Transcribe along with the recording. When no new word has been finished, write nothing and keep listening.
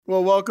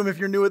Well, welcome. If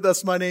you're new with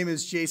us, my name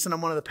is Jason. I'm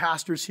one of the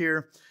pastors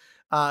here.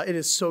 It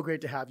is so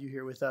great to have you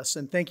here with us,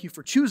 and thank you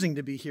for choosing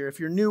to be here. If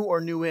you're new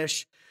or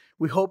newish,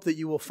 we hope that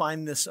you will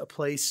find this a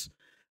place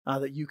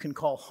that you can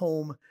call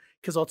home,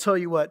 because I'll tell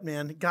you what,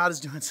 man, God is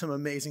doing some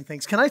amazing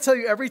things. Can I tell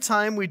you, every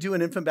time we do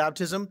an infant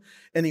baptism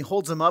and he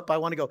holds them up, I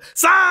want to go,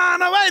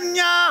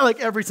 Sanawenya, like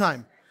every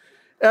time.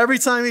 Every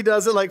time he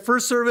does it, like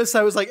first service,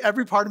 I was like,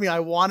 every part of me,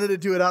 I wanted to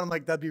do it out. I'm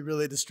like, that'd be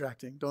really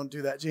distracting. Don't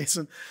do that,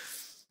 Jason.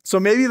 So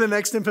maybe the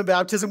next infant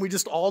baptism, we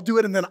just all do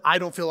it and then I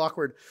don't feel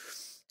awkward.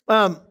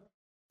 One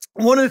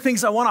of the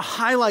things I want to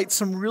highlight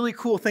some really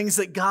cool things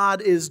that God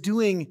is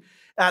doing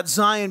at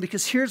Zion,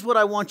 because here's what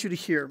I want you to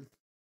hear.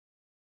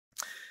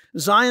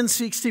 Zion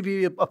seeks to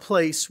be a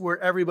place where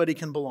everybody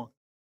can belong.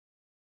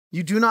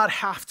 You do not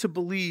have to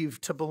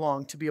believe to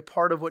belong, to be a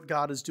part of what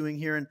God is doing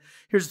here. And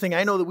here's the thing.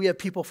 I know that we have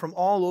people from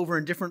all over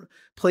in different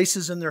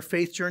places in their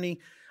faith journey.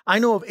 I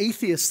know of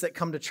atheists that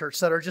come to church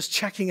that are just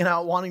checking it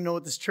out, wanting to know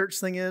what this church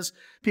thing is.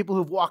 People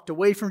who've walked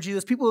away from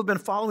Jesus, people who've been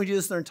following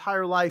Jesus their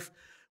entire life.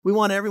 We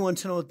want everyone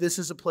to know that this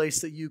is a place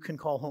that you can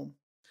call home.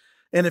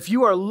 And if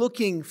you are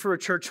looking for a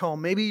church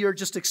home, maybe you're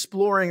just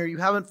exploring or you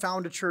haven't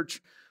found a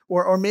church,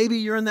 or maybe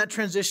you're in that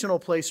transitional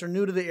place or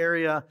new to the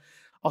area,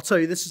 I'll tell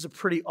you, this is a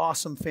pretty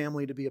awesome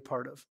family to be a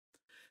part of.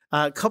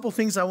 A couple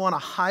things I want to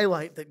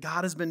highlight that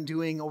God has been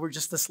doing over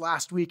just this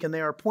last week, and they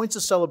are points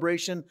of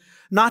celebration,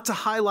 not to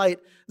highlight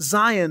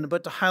Zion,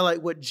 but to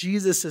highlight what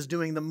Jesus is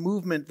doing, the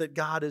movement that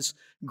God is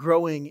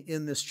growing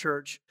in this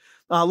church.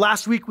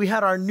 Last week, we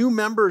had our new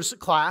members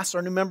class,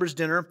 our new members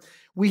dinner.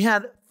 We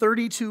had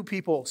 32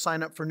 people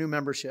sign up for new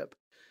membership.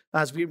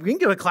 As we can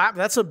give a clap.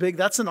 That's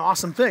an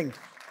awesome thing.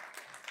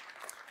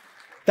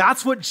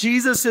 That's what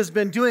Jesus has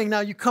been doing.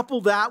 Now, you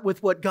couple that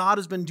with what God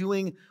has been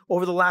doing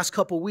over the last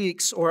couple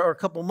weeks or a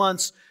couple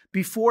months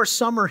before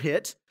summer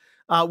hit.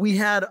 We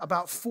had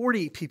about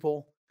 40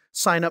 people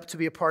sign up to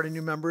be a part of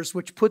new members,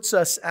 which puts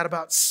us at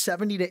about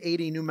 70 to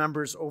 80 new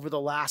members over the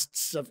last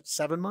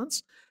 7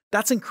 months.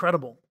 That's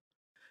incredible.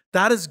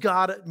 That is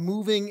God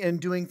moving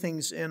and doing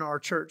things in our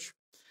church.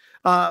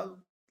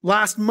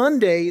 Last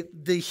Monday,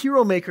 the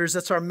Hero Makers,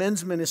 that's our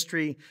men's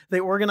ministry, they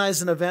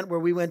organized an event where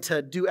we went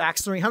to do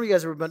axe throwing. How many of you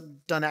guys have ever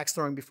done axe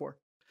throwing before?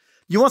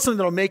 You want something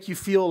that'll make you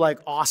feel like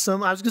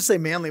awesome? I was going to say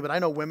manly, but I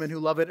know women who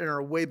love it and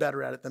are way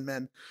better at it than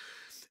men.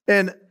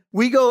 And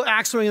we go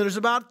axe throwing, and there's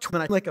about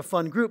 20, like a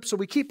fun group. So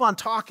we keep on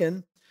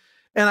talking,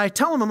 and I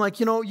tell him, I'm like,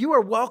 you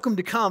are welcome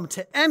to come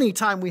to any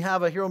time we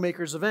have a Hero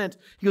Makers event.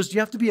 He goes, do you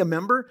have to be a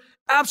member?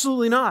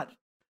 Absolutely not.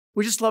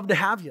 We just love to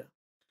have you.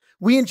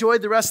 We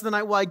enjoyed the rest of the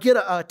night. Well, I get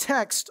a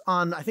text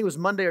on, I think it was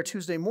Monday or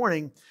Tuesday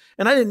morning,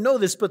 and I didn't know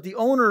this, but the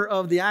owner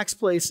of the Axe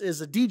Place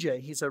is a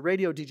DJ. He's a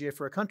radio DJ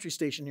for a country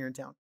station here in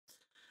town.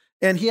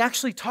 And he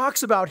actually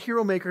talks about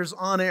Hero Makers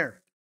on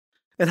air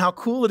and how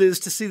cool it is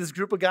to see this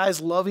group of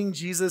guys loving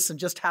Jesus and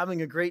just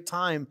having a great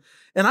time.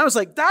 And I was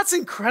like, that's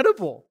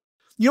incredible.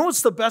 You know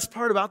what's the best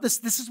part about this?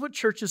 This is what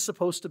church is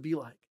supposed to be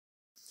like.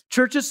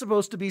 Church is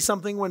supposed to be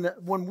something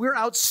when we're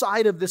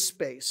outside of this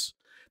space,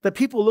 that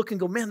people look and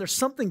go, man, there's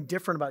something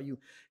different about you.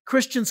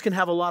 Christians can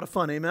have a lot of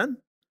fun, amen?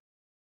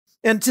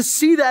 And to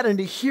see that and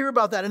to hear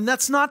about that, and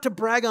that's not to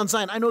brag on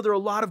Zion. I know there are a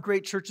lot of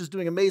great churches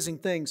doing amazing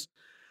things,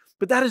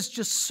 but that is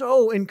just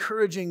so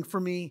encouraging for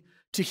me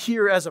to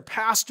hear as a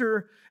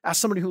pastor, as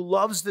somebody who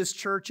loves this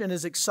church and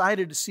is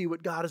excited to see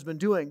what God has been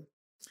doing.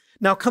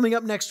 Now, coming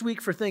up next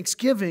week for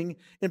Thanksgiving,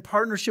 in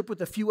partnership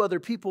with a few other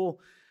people,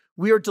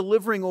 we are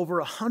delivering over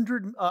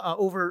 100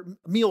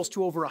 meals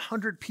to over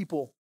 100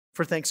 people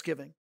for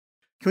Thanksgiving.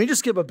 Can we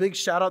just give a big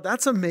shout out?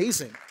 That's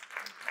amazing.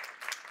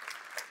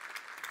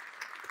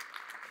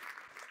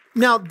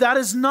 Now, that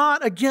is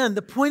not, again,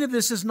 the point of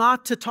this is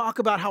not to talk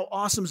about how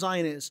awesome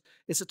Zion is.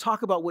 It's to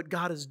talk about what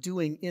God is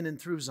doing in and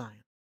through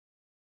Zion.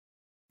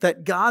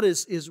 That God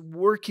is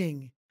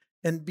working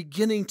and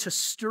beginning to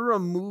stir a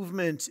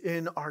movement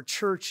in our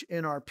church,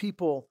 in our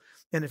people.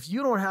 And if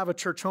you don't have a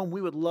church home,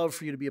 we would love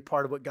for you to be a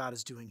part of what God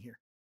is doing here.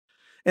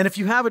 And if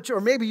you have it,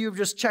 or maybe you're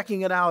just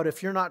checking it out,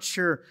 if you're not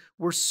sure,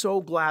 we're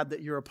so glad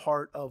that you're a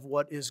part of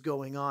what is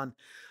going on.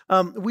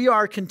 We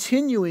are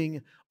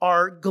continuing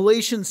our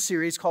Galatians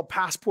series called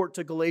Passport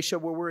to Galatia,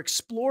 where we're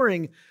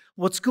exploring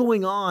what's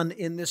going on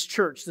in this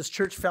church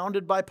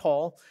founded by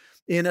Paul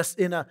in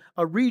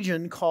a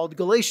region called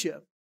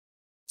Galatia.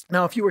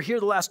 Now, if you were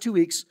here the last 2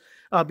 weeks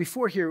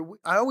before here,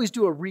 I always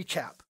do a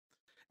recap.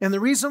 And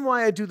the reason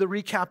why I do the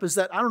recap is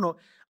that,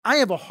 I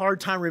have a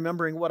hard time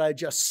remembering what I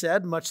just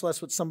said, much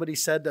less what somebody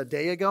said a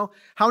day ago.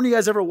 How many of you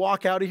guys ever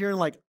walk out of here and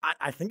like,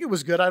 I think it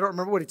was good. I don't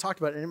remember what he talked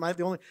about. And am I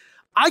the only?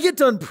 I get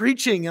done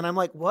preaching and I'm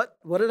like, what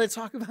did I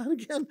talk about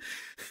again?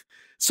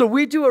 So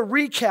we do a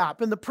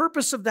recap. And the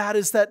purpose of that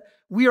is that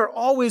we are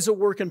always a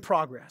work in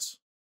progress.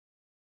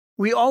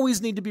 We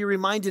always need to be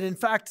reminded. In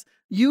fact,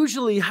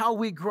 usually how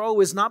we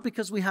grow is not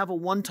because we have a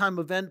one-time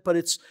event, but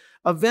it's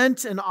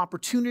event and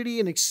opportunity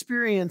and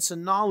experience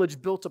and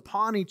knowledge built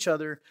upon each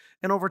other.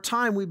 And over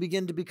time, we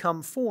begin to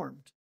become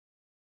formed.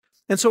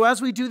 And so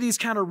as we do these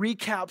kind of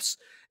recaps,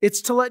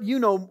 it's to let you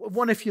know,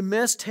 one, if you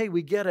missed, hey,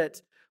 we get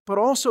it. but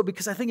also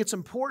because I think it's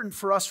important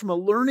for us from a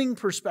learning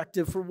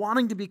perspective, for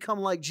wanting to become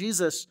like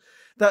Jesus,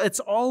 that it's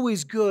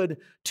always good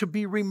to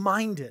be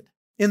reminded.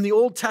 In the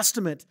Old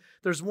Testament,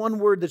 there's one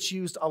word that's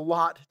used a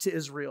lot to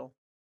Israel: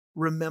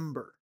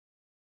 remember.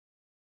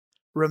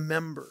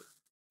 Remember.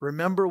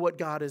 Remember what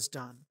God has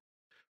done.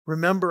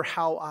 Remember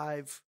how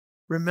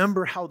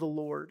the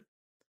Lord.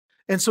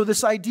 And so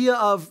this idea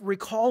of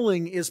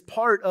recalling is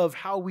part of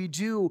how we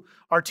do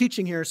our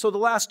teaching here. So the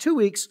last 2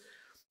 weeks,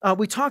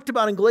 we talked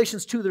about in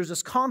Galatians 2, there's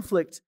this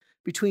conflict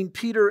between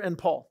Peter and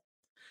Paul.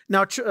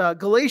 Now,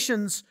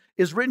 Galatians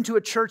is written to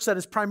a church that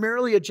is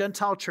primarily a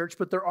Gentile church,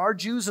 but there are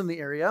Jews in the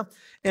area.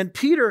 And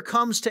Peter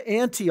comes to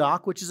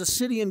Antioch, which is a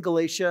city in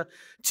Galatia,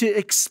 to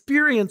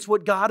experience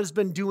what God has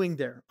been doing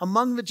there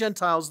among the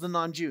Gentiles, the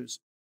non-Jews.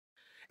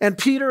 And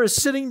Peter is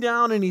sitting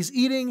down and he's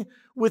eating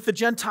with the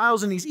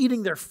Gentiles and he's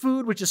eating their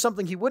food, which is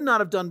something he would not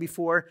have done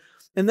before.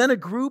 And then a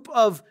group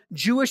of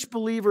Jewish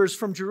believers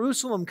from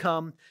Jerusalem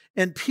come,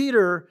 and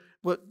Peter,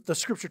 what the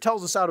scripture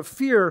tells us out of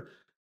fear,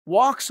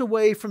 walks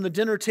away from the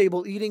dinner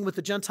table eating with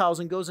the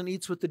Gentiles and goes and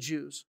eats with the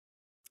Jews.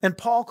 And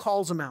Paul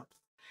calls him out.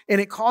 And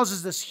it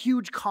causes this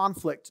huge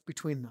conflict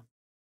between them.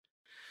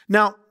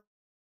 Now,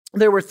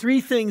 there were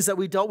 3 things that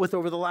we dealt with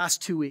over the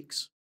last 2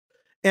 weeks.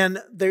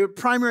 And the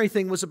primary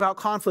thing was about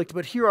conflict.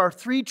 But here are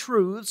 3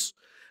 truths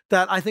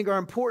that I think are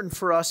important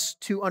for us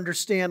to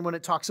understand when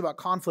it talks about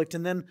conflict.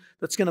 And then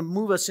that's going to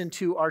move us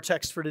into our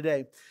text for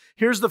today.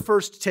 Here's the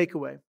first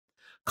takeaway.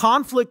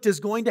 Conflict is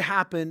going to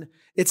happen.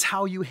 It's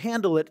how you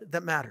handle it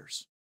that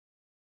matters.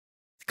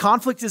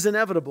 Conflict is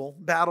inevitable.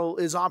 Battle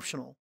is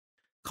optional.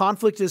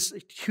 Conflict is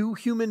 2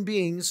 human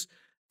beings,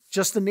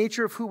 just the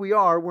nature of who we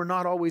are, we're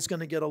not always going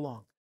to get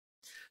along.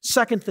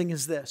 Second thing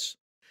is this.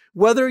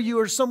 Whether you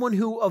are someone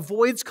who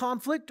avoids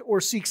conflict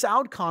or seeks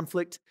out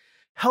conflict,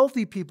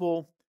 healthy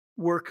people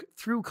work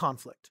through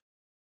conflict.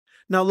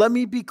 Now, let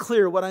me be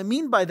clear. What I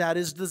mean by that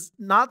is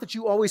not that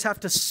you always have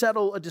to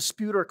settle a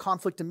dispute or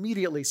conflict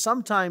immediately.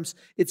 Sometimes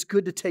it's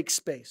good to take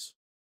space.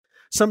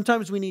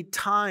 Sometimes we need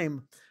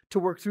time to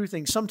work through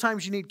things.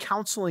 Sometimes you need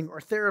counseling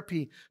or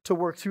therapy to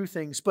work through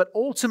things. But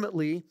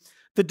ultimately,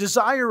 the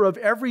desire of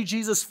every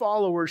Jesus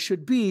follower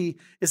should be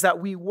is that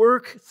we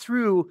work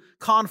through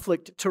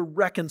conflict to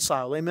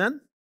reconcile.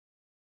 Amen?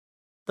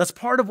 That's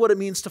part of what it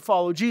means to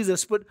follow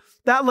Jesus. But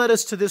that led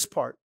us to this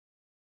part.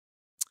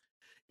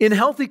 In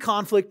healthy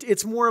conflict,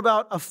 it's more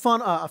about a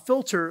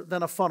filter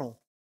than a funnel.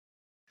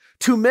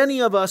 Too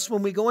many of us,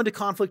 when we go into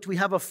conflict, we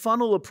have a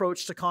funnel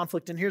approach to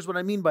conflict. And here's what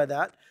I mean by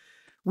that.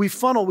 We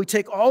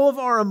take all of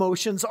our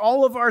emotions,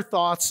 all of our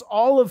thoughts,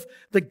 all of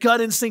the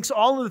gut instincts,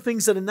 all of the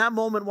things that in that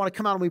moment want to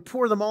come out, and we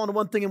pour them all into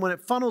one thing. And when it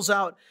funnels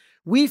out,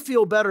 we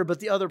feel better, but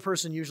the other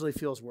person usually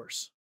feels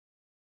worse.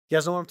 You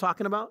guys know what I'm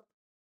talking about?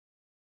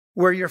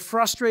 Where you're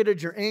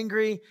frustrated, you're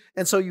angry,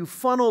 and so you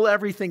funnel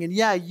everything. And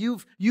yeah,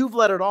 you've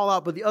let it all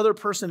out, but the other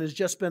person has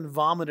just been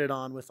vomited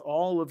on with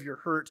all of your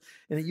hurt,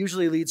 and it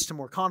usually leads to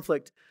more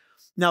conflict.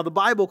 Now, the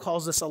Bible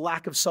calls this a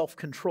lack of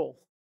self-control.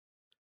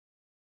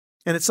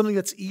 And it's something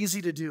that's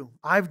easy to do.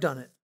 I've done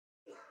it.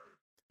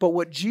 But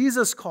what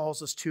Jesus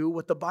calls us to,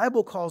 what the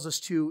Bible calls us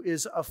to,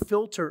 is a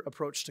filter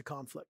approach to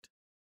conflict.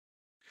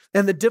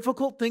 And the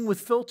difficult thing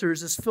with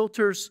filters is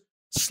filters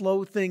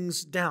slow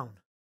things down.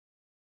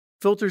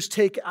 Filters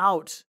take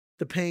out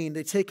the pain.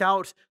 They take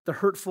out the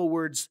hurtful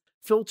words.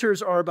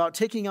 Filters are about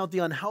taking out the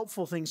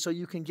unhelpful things so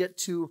you can get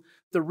to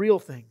the real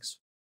things.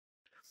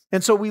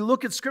 And so we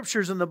look at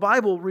scriptures, and the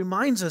Bible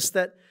reminds us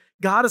that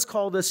God has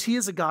called us, He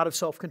is a God of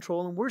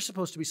self-control, and we're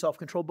supposed to be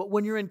self-controlled. But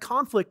when you're in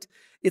conflict,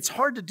 it's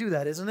hard to do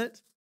that, isn't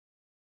it?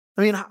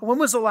 I mean, when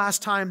was the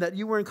last time that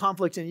you were in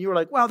conflict and you were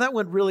like, wow, that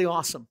went really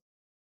awesome?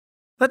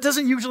 That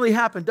doesn't usually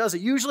happen, does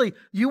it? Usually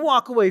you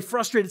walk away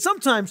frustrated.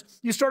 Sometimes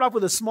you start off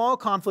with a small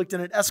conflict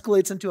and it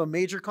escalates into a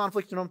major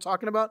conflict. You know what I'm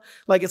talking about?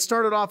 Like it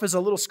started off as a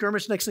little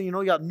skirmish. Next thing you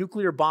know, you got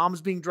nuclear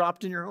bombs being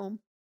dropped in your home.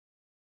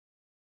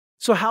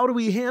 So how do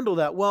we handle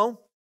that?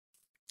 Well,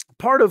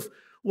 part of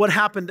what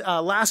happened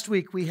last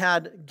week, we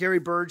had Gary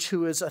Burge,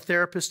 who is a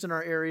therapist in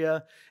our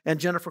area, and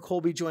Jennifer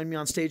Colby joined me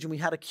on stage, and we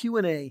had a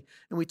Q&A,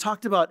 and we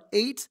talked about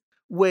 8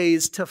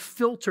 ways to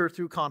filter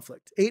through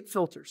conflict, 8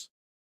 filters.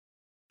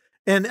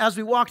 And as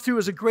we walked through, it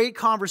was a great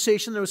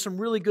conversation. There was some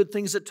really good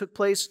things that took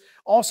place.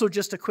 Also,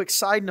 just a quick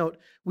side note,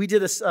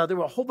 there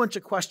were a whole bunch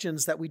of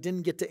questions that we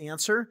didn't get to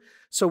answer.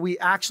 So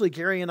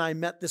Gary and I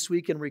met this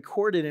week and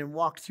recorded and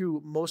walked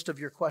through most of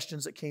your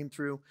questions that came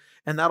through.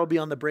 And that'll be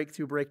on the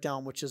Breakthrough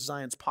Breakdown, which is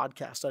Zion's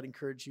podcast. I'd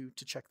encourage you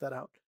to check that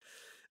out.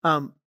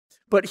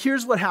 But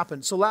here's what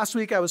happened. So last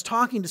week I was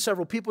talking to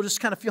several people,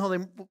 just kind of feel how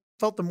they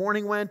felt the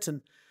morning went.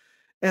 And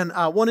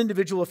one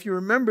individual, if you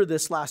remember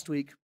this last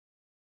week,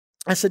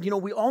 I said,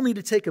 we all need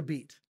to take a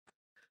beat.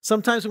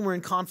 Sometimes when we're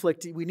in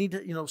conflict,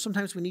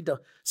 sometimes we need to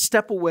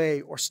step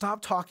away or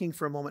stop talking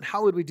for a moment.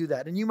 How would we do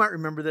that? And you might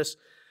remember this.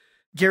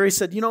 Gary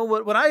said,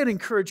 what I would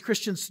encourage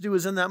Christians to do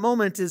is in that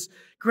moment is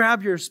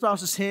grab your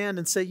spouse's hand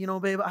and say,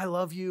 babe, I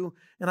love you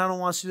and I don't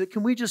want to do that.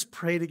 Can we just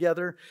pray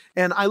together?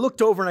 And I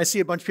looked over and I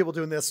see a bunch of people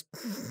doing this.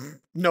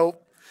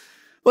 Nope.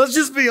 Let's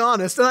just be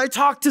honest. And I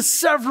talked to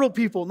several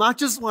people, not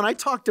just one. I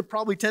talked to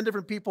probably 10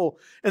 different people.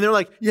 And they're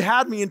like, you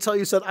had me until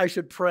you said I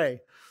should pray.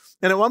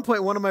 And at one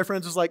point, one of my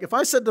friends was like, if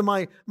I said to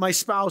my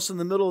spouse in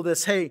the middle of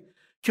this, hey,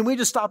 can we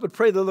just stop and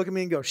pray? They'll look at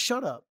me and go,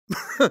 shut up.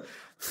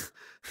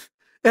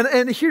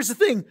 And here's the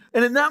thing.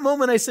 And in that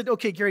moment, I said,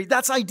 okay, Gary,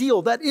 that's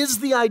ideal. That is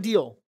the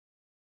ideal.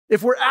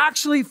 If we're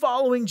actually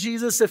following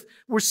Jesus, if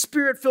we're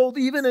spirit-filled,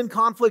 even in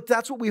conflict,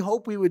 that's what we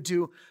hope we would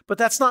do. But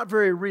that's not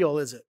very real,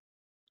 is it?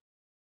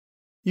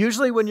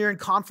 Usually when you're in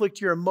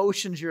conflict, your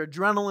emotions, your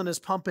adrenaline is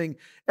pumping.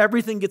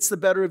 Everything gets the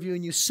better of you,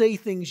 and you say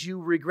things you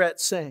regret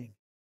saying.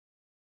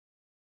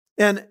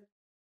 And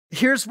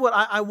here's what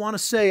I want to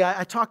say.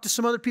 I talked to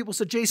some other people,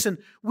 said, Jason,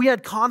 we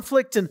had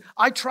conflict, and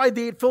I tried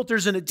the 8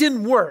 filters, and it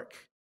didn't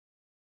work.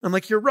 I'm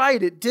like, you're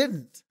right, it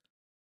didn't.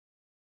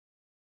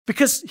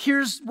 Because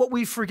here's what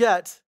we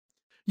forget.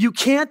 You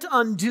can't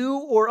undo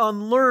or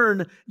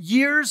unlearn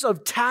years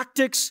of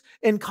tactics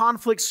and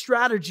conflict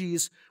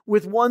strategies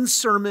with one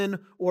sermon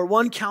or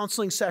one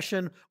counseling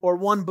session or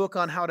one book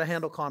on how to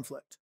handle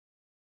conflict.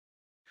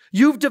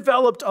 You've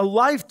developed a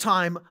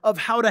lifetime of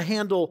how to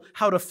handle,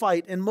 how to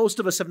fight, and most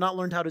of us have not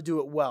learned how to do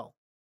it well.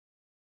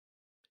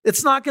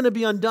 It's not going to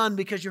be undone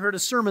because you heard a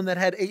sermon that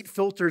had 8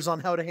 filters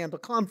on how to handle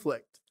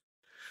conflict.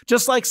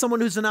 Just like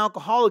someone who's an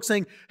alcoholic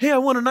saying, hey, I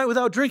want a night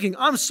without drinking.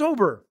 I'm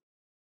sober.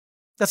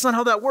 That's not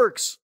how that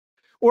works.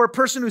 Or a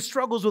person who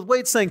struggles with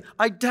weight saying,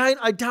 I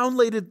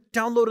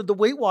downloaded the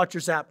Weight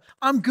Watchers app.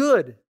 I'm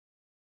good.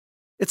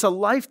 It's a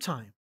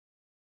lifetime.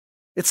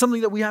 It's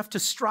something that we have to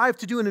strive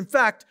to do. And in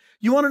fact,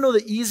 you want to know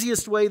the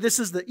easiest way? This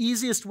is the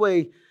easiest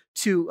way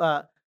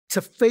to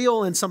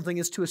fail in something,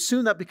 is to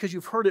assume that because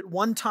you've heard it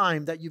one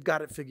time that you've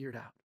got it figured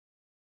out.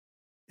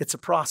 It's a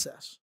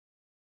process.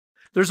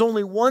 There's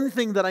only one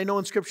thing that I know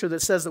in Scripture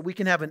that says that we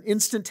can have an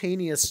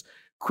instantaneous,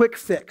 quick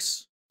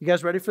fix. You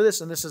guys ready for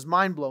this? And this is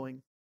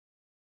mind-blowing.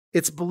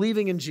 It's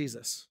believing in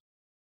Jesus.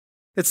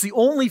 It's the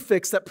only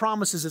fix that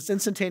promises it's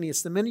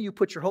instantaneous. The minute you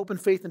put your hope and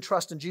faith and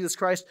trust in Jesus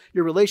Christ,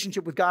 your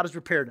relationship with God is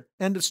repaired.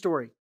 End of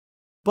story.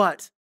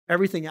 But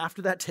everything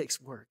after that takes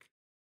work.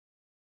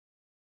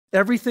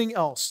 Everything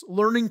else,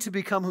 learning to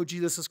become who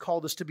Jesus has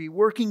called us to be,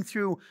 working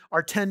through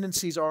our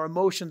tendencies, our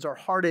emotions, our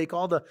heartache,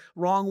 all the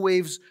wrong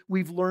ways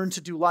we've learned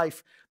to do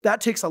life,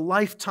 that takes a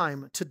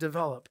lifetime to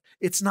develop.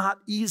 It's not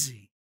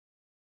easy.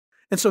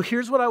 And so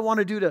here's what I want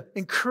to do to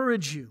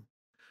encourage you.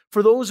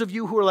 For those of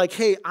you who are like,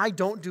 hey, I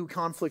don't do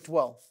conflict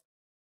well,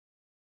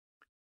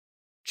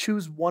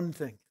 choose one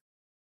thing.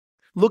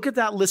 Look at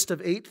that list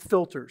of 8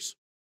 filters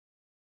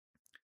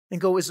and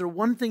go, is there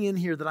one thing in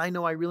here that I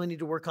know I really need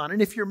to work on?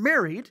 And if you're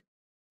married,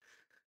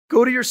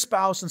 go to your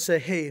spouse and say,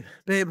 hey,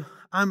 babe,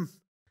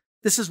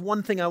 this is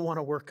one thing I want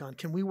to work on.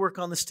 Can we work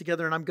on this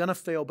together? And I'm going to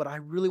fail, but I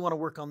really want to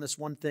work on this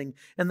one thing.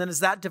 And then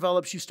as that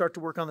develops, you start to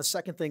work on the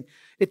second thing.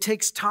 It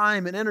takes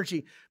time and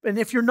energy. And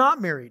if you're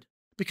not married,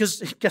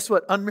 because guess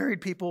what?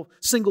 Unmarried people,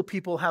 single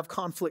people have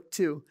conflict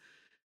too.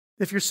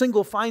 If you're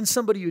single, find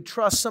somebody you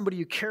trust, somebody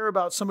you care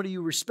about, somebody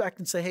you respect,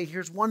 and say, hey,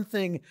 here's one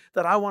thing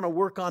that I want to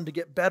work on to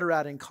get better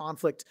at in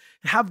conflict.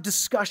 Have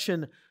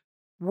discussion,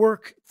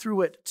 work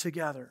through it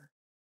together.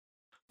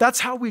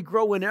 That's how we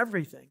grow in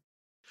everything.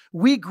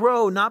 We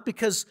grow not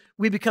because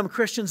we become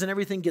Christians and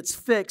everything gets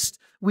fixed.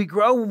 We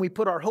grow when we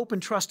put our hope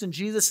and trust in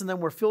Jesus, and then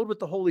we're filled with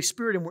the Holy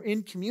Spirit and we're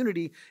in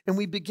community, and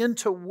we begin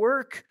to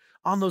work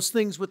on those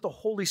things with the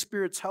Holy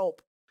Spirit's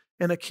help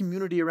and a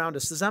community around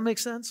us. Does that make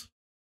sense?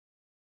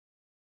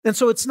 And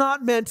so it's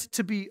not meant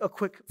to be a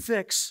quick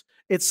fix.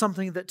 It's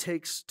something that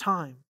takes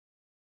time.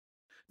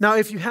 Now,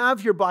 if you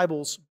have your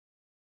Bibles,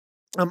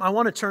 I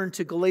want to turn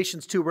to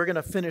Galatians 2. We're going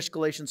to finish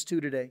Galatians 2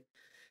 today.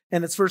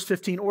 And it's verse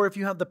 15. Or if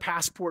you have the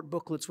Passport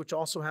booklets, which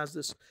also has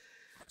this.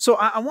 So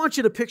I want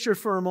you to picture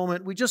for a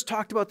moment, we just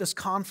talked about this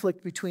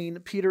conflict between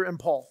Peter and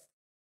Paul.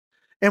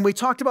 And we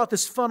talked about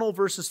this funnel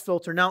versus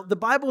filter. Now, the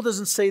Bible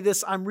doesn't say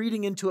this. I'm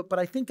reading into it, but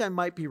I think I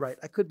might be right.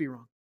 I could be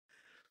wrong.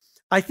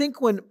 I think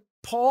when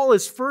Paul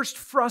is first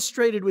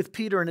frustrated with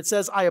Peter, and it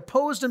says, I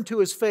opposed him to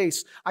his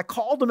face. I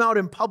called him out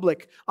in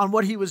public on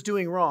what he was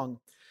doing wrong.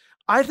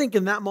 I think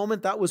in that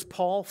moment, that was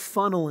Paul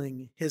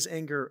funneling his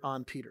anger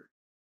on Peter.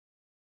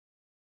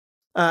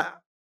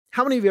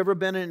 How many of you ever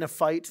been in a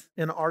fight,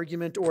 an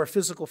argument, or a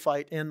physical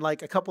fight, and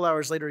like a couple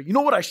hours later, you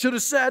know what I should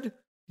have said?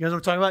 You guys know what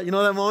I'm talking about? You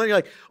know that moment? You're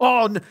like,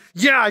 oh,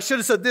 yeah, I should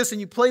have said this.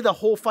 And you play the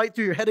whole fight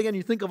through your head again.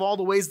 You think of all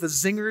the ways, the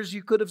zingers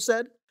you could have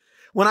said.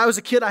 When I was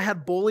a kid, I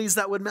had bullies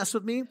that would mess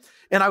with me.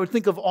 And I would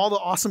think of all the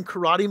awesome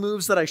karate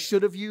moves that I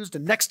should have used.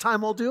 And next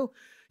time I'll do,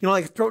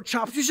 like throat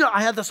chops.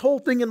 I had this whole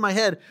thing in my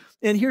head.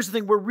 And here's the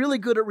thing. We're really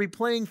good at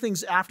replaying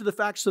things after the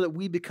fact so that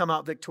we become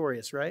out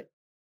victorious, right?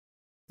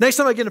 Next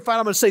time I get in a fight,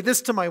 I'm going to say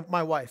this to my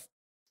wife.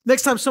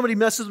 Next time somebody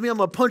messes with me, I'm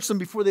going to punch them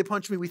before they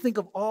punch me. We think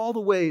of all the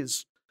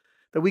ways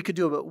that we could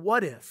do it. But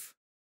what if?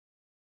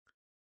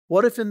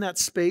 What if in that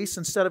space,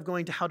 instead of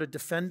going to how to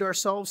defend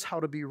ourselves,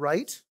 how to be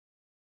right,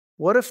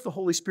 what if the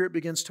Holy Spirit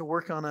begins to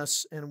work on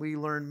us and we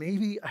learn,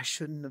 maybe I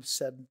shouldn't have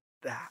said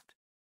that.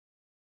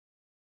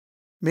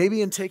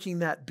 Maybe in taking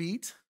that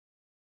beat,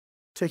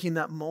 taking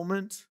that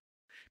moment,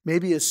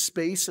 maybe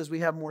as we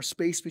have more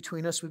space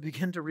between us, we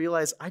begin to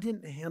realize I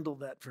didn't handle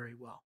that very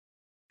well.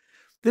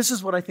 This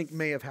is what I think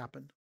may have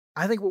happened.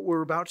 I think what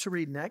we're about to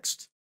read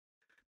next,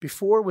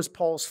 before was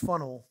Paul's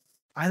funnel.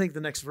 I think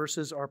the next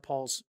verses are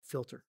Paul's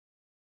filter.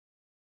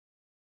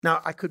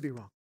 Now, I could be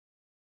wrong.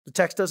 The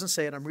text doesn't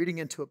say it. I'm reading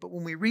into it. But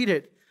when we read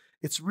it,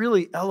 it's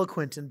really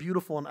eloquent and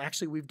beautiful. And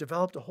actually, we've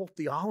developed a whole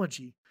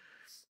theology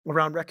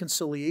around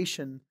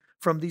reconciliation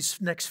from these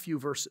next few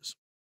verses.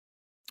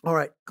 All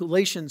right,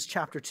 Galatians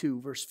chapter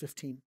 2, verse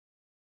 15.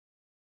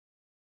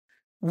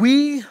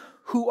 We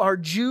who are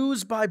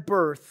Jews by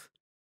birth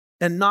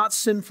and not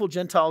sinful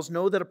Gentiles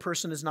know that a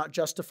person is not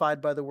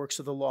justified by the works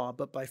of the law,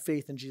 but by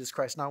faith in Jesus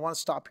Christ. Now, I want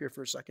to stop here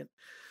for a second.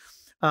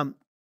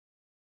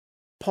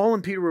 Paul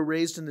and Peter were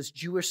raised in this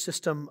Jewish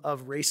system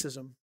of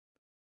racism,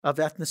 of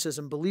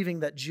ethnicism, believing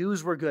that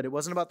Jews were good. It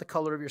wasn't about the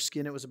color of your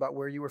skin. It was about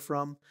where you were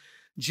from.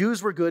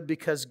 Jews were good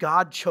because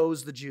God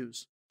chose the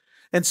Jews.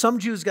 And some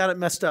Jews got it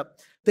messed up.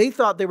 They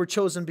thought they were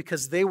chosen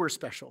because they were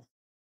special,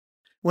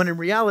 when in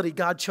reality,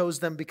 God chose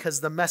them because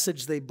the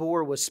message they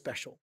bore was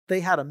special. They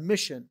had a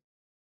mission.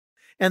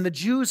 And the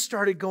Jews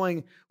started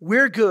going,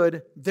 we're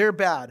good, they're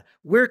bad.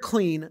 We're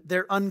clean,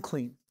 they're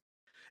unclean.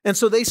 And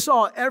so they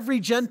saw every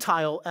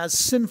Gentile as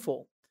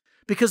sinful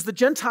because the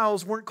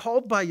Gentiles weren't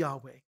called by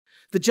Yahweh.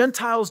 The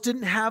Gentiles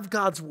didn't have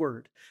God's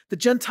word. The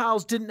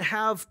Gentiles didn't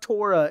have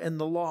Torah and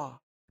the law.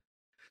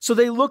 So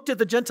they looked at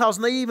the Gentiles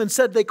and they even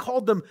said they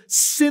called them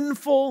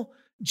sinful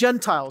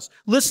Gentiles.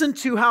 Listen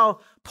to how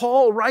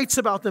Paul writes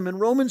about them in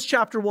Romans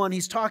chapter 1.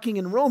 He's talking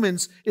in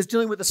Romans, is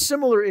dealing with a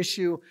similar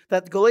issue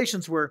that the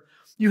Galatians were.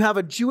 You have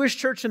a Jewish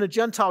church and a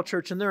Gentile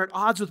church, and they're at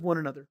odds with one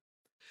another.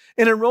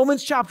 And in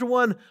Romans chapter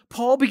 1,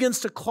 Paul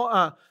begins to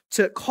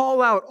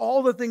call out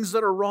all the things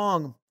that are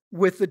wrong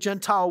with the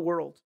Gentile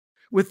world,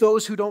 with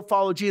those who don't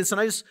follow Jesus.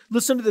 And I just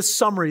listen to this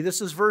summary.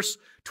 This is verse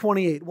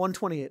 28,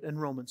 128 in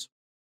Romans.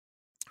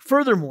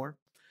 Furthermore,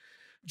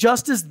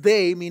 just as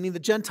they, meaning the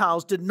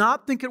Gentiles, did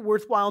not think it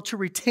worthwhile to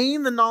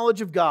retain the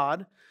knowledge of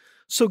God,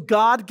 so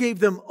God gave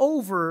them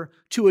over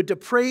to a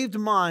depraved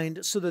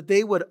mind so that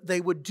they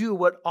would do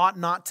what ought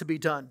not to be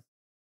done.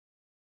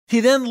 He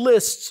then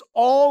lists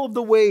all of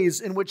the ways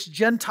in which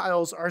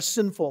Gentiles are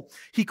sinful.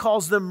 He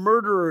calls them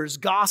murderers,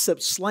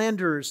 gossips,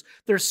 slanderers.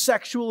 They're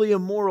sexually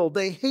immoral.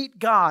 They hate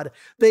God.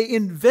 They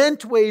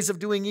invent ways of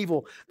doing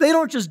evil. They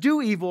don't just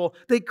do evil,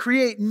 they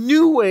create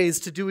new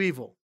ways to do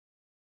evil.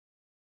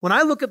 When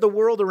I look at the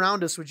world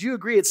around us, would you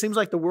agree it seems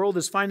like the world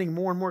is finding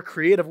more and more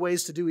creative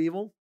ways to do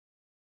evil?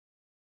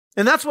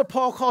 And that's what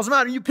Paul calls them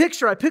out. And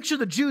I picture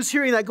the Jews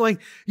hearing that going,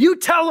 you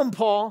tell them,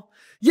 Paul.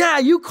 Yeah,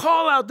 you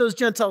call out those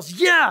Gentiles.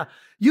 Yeah,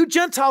 you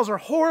Gentiles are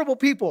horrible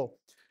people.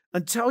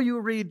 Until you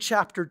read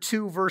chapter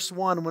 2, verse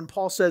 1, when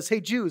Paul says,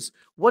 hey, Jews,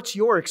 what's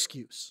your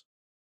excuse?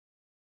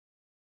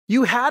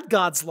 You had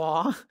God's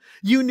law.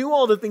 You knew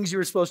all the things you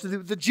were supposed to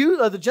do.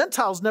 The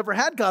Gentiles never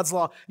had God's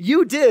law.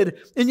 You did,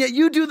 and yet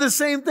you do the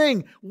same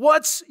thing.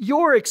 What's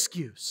your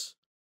excuse?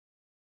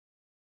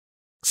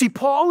 See,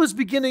 Paul is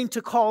beginning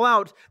to call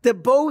out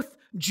that both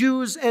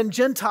Jews and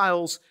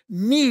Gentiles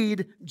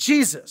need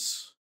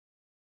Jesus.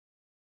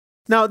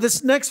 Now,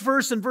 this next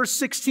verse, in verse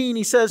 16,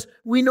 he says,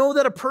 we know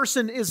that a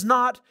person is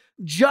not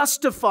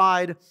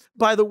justified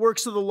by the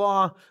works of the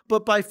law,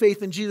 but by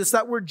faith in Jesus.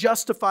 That word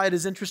justified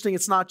is interesting.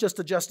 It's not just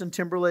a Justin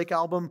Timberlake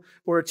album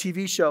or a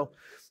TV show.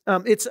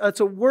 It's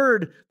a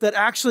word that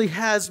actually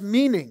has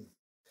meaning.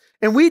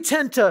 And we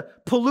tend to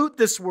pollute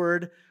this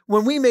word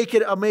when we make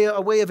it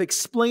a way of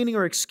explaining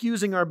or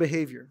excusing our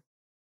behavior.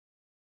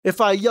 If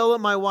I yell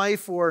at my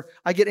wife or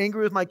I get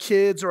angry with my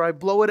kids or I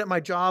blow it at my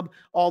job,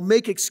 I'll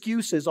make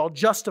excuses. I'll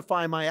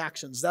justify my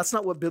actions. That's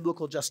not what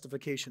biblical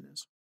justification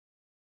is.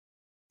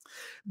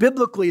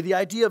 Biblically, the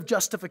idea of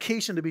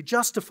justification, to be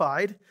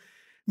justified,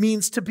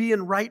 means to be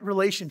in right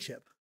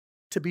relationship,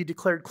 to be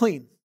declared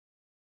clean.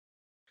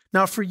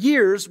 Now, for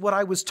years, what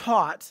I was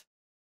taught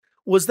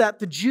was that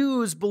the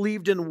Jews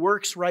believed in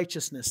works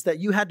righteousness, that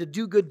you had to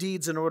do good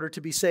deeds in order to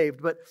be saved.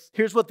 But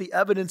here's what the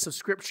evidence of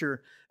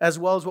Scripture, as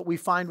well as what we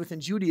find within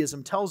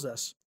Judaism, tells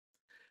us.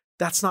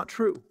 That's not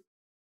true.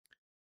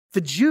 The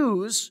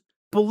Jews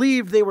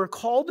believed they were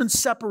called and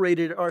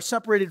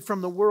separated from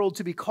the world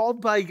to be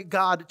called by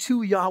God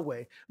to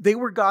Yahweh. They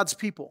were God's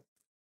people.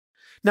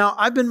 Now,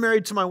 I've been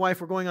married to my wife.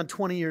 We're going on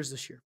 20 years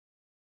this year.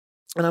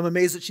 And I'm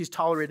amazed that she's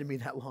tolerated me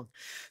that long.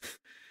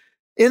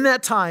 In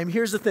that time,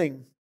 here's the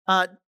thing.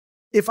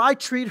 If I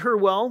treat her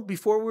well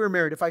before we were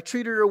married, if I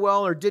treated her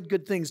well or did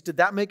good things, did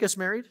that make us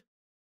married?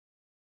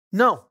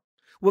 No.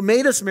 What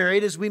made us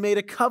married is we made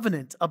a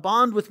covenant, a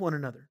bond with one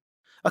another,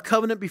 a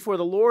covenant before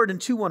the Lord and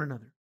to one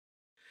another.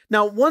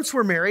 Now, once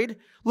we're married,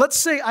 let's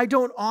say I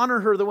don't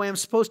honor her the way I'm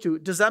supposed to.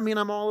 Does that mean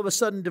I'm all of a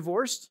sudden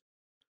divorced?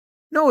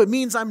 No, it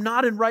means I'm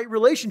not in right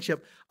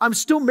relationship. I'm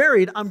still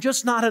married. I'm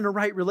just not in a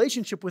right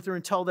relationship with her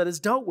until that is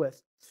dealt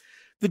with.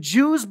 The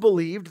Jews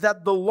believed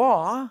that the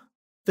law,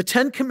 the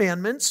 10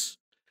 Commandments,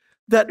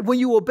 that when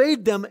you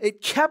obeyed them,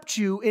 it kept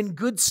you in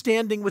good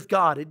standing with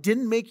God. It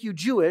didn't make you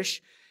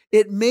Jewish.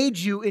 It made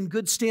you in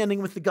good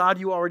standing with the God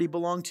you already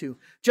belong to.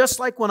 Just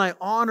like when I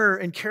honor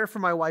and care for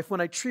my wife,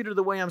 when I treat her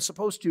the way I'm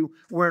supposed to,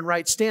 we're in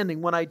right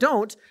standing. When I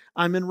don't,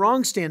 I'm in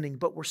wrong standing,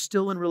 but we're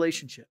still in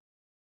relationship.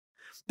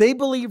 They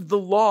believed the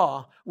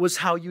law was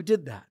how you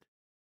did that.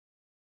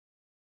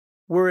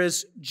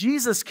 Whereas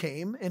Jesus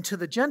came, and to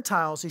the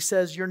Gentiles, he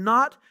says, you're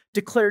not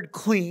declared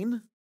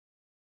clean.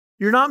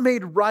 You're not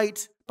made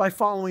right by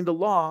following the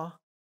law.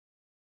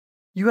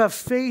 You have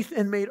faith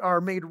and are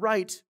made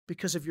right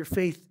because of your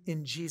faith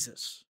in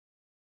Jesus.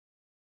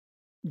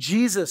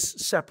 Jesus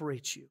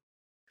separates you.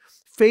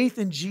 Faith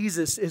in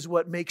Jesus is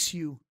what makes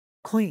you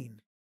clean.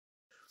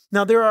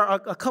 Now, there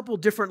are a couple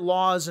different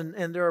laws,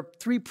 and there are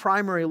three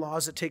primary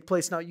laws that take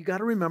place. Now, you got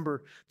to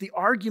remember, the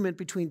argument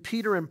between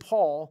Peter and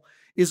Paul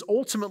is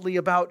ultimately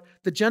about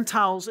the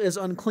Gentiles as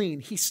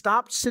unclean.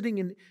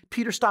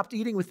 Peter stopped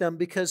eating with them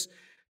because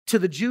to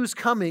the Jews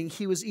coming,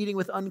 he was eating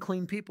with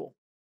unclean people.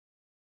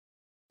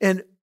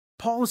 And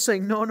Paul is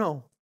saying,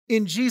 no,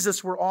 in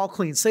Jesus, we're all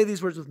clean. Say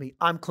these words with me,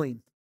 I'm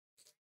clean.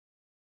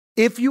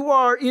 If you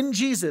are in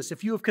Jesus,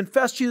 if you have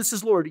confessed Jesus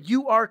as Lord,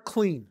 you are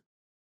clean.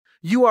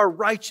 You are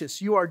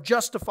righteous. You are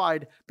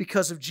justified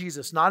because of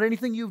Jesus. Not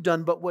anything you've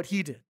done, but what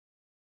he did.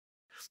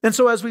 And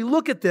so as we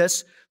look at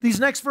this, these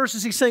next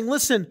verses, he's saying,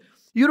 listen,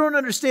 you don't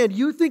understand.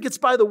 You think it's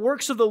by the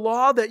works of the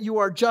law that you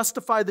are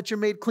justified, that you're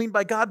made clean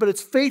by God, but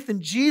it's faith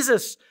in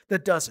Jesus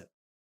that does it.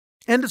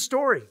 End of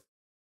story.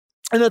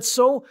 And that's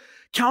so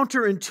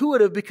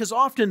counterintuitive because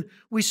often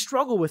we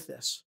struggle with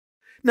this.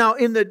 Now,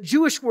 in the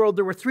Jewish world,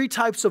 there were three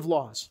types of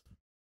laws.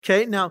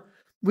 Okay, now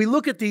we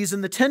look at these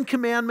in the 10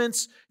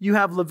 Commandments. You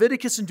have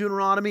Leviticus and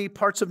Deuteronomy,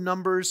 parts of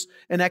Numbers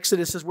and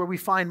Exodus is where we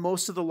find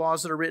most of the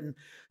laws that are written.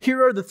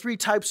 Here are the three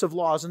types of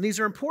laws, and these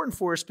are important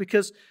for us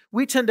because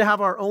we tend to have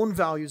our own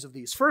values of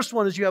these. First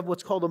one is you have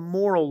what's called a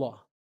moral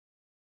law.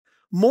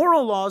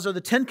 Moral laws are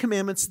the 10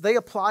 Commandments. They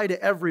apply to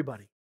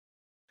everybody.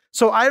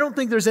 So I don't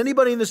think there's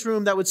anybody in this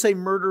room that would say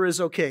murder is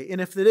okay.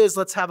 And if it is,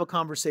 let's have a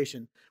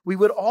conversation. We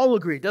would all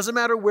agree. Doesn't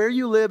matter where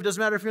you live.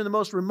 Doesn't matter if you're in the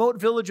most remote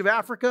village of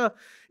Africa.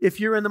 If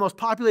you're in the most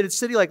populated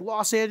city like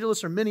Los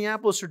Angeles or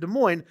Minneapolis or Des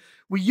Moines,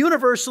 we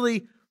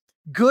universally,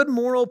 good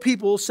moral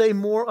people say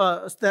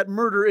that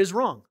murder is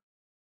wrong.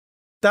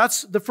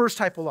 That's the first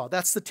type of law.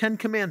 That's the 10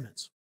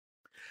 Commandments.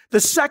 The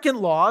second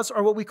laws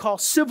are what we call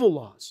civil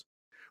laws.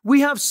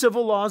 We have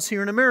civil laws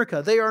here in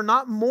America. They are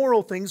not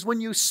moral things.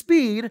 When you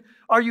speed,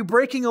 are you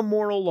breaking a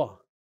moral law?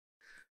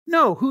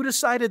 No. Who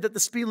decided that the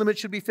speed limit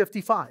should be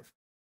 55?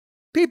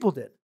 People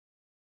did.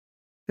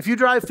 If you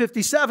drive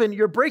 57,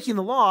 you're breaking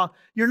the law.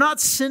 You're not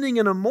sinning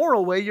in a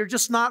moral way. You're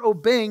just not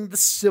obeying the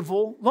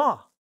civil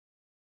law.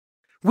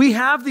 We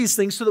have these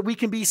things so that we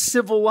can be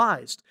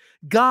civilized.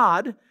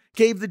 God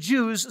gave the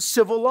Jews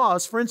civil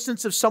laws. For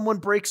instance, if someone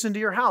breaks into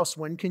your house,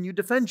 when can you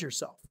defend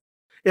yourself?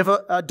 If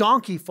a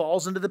donkey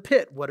falls into the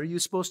pit, what are you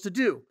supposed to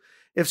do?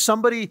 If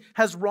somebody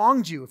has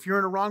wronged you, if you're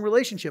in a wrong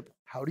relationship,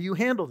 how do you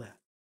handle that?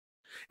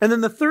 And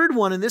then the third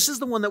one, and this is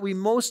the one that we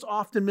most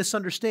often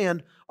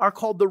misunderstand, are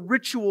called the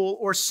ritual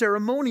or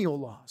ceremonial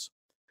laws.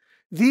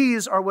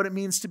 These are what it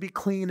means to be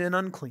clean and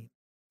unclean.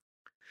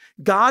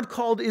 God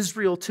called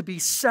Israel to be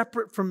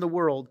separate from the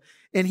world,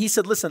 and he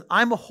said, listen,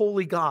 I'm a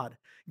holy God.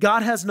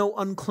 God has no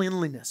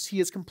uncleanliness. He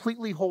is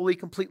completely holy,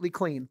 completely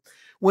clean.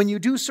 When you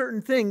do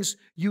certain things,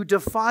 you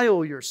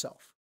defile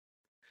yourself.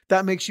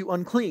 That makes you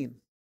unclean.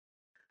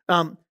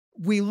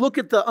 We look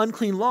at the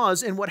unclean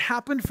laws, and what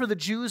happened for the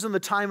Jews in the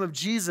time of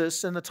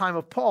Jesus and the time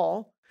of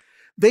Paul,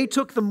 they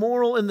took the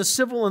moral and the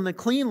civil and the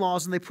clean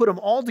laws and they put them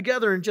all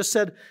together and just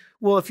said,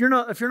 well, if you're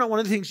not one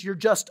of the things, you're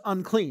just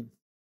unclean.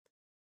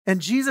 And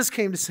Jesus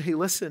came to say,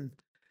 listen,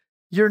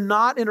 you're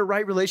not in a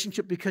right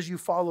relationship because you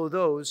follow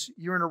those.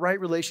 You're in a right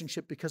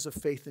relationship because of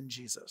faith in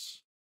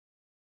Jesus.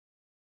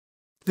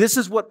 This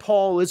is what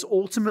Paul is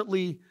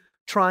ultimately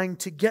trying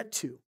to get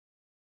to.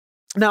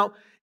 Now,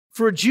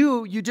 for a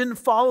Jew, you didn't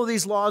follow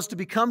these laws to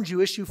become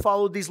Jewish. You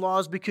followed these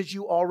laws because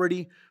you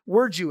already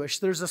were Jewish.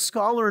 There's a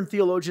scholar and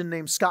theologian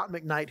named Scott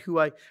McKnight who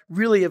I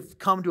really have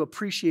come to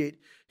appreciate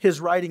his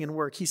writing and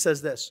work. He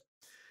says this: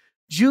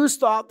 Jews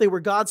thought they were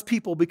God's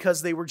people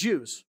because they were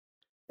Jews.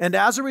 And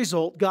as a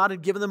result, God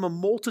had given them a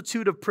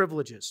multitude of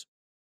privileges.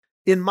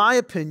 In my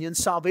opinion,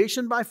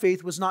 salvation by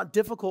faith was not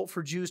difficult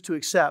for Jews to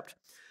accept.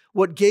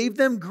 What gave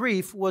them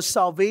grief was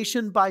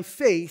salvation by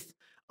faith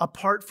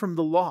apart from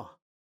the law.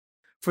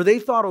 For they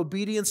thought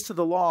obedience to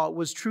the law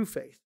was true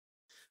faith.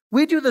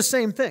 We do the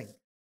same thing.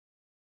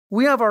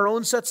 We have our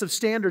own sets of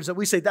standards that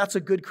we say, that's a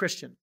good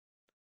Christian.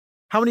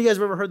 How many of you guys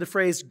have ever heard the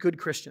phrase good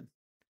Christian?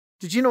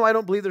 Did you know I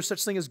don't believe there's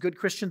such thing as good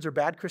Christians or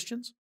bad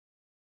Christians?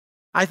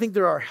 I think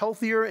there are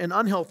healthier and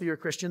unhealthier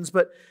Christians,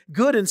 but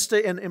good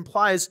and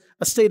implies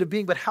a state of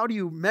being. But how do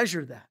you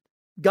measure that?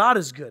 God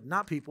is good,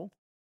 not people.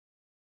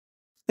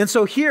 And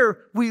so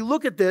here we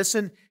look at this,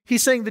 and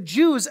he's saying the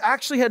Jews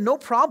actually had no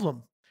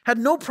problem that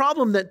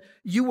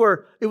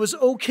it was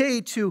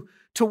okay to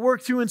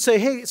work through and say,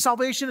 hey,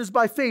 salvation is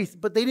by faith,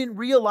 but they didn't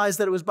realize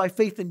that it was by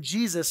faith in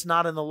Jesus,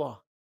 not in the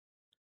law.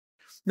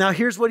 Now,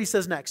 here's what he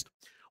says next.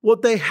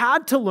 What they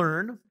had to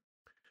learn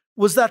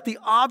was that the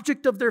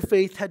object of their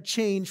faith had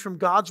changed from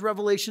God's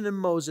revelation in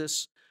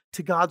Moses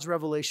to God's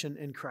revelation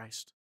in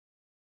Christ.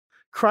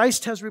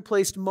 Christ has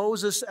replaced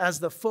Moses as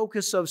the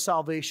focus of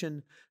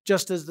salvation,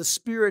 just as the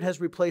Spirit has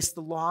replaced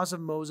the laws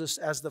of Moses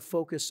as the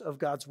focus of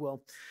God's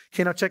will.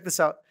 Okay, now check this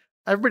out.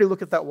 Everybody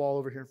look at that wall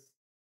over here.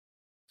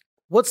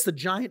 What's the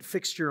giant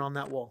fixture on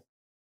that wall?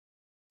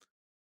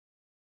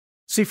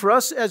 See, for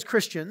us as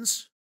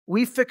Christians,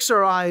 we fix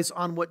our eyes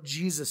on what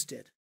Jesus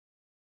did.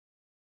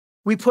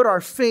 We put our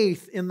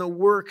faith in the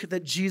work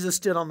that Jesus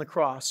did on the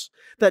cross,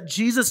 that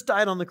Jesus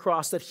died on the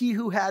cross, that he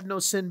who had no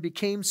sin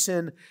became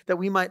sin, that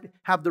we might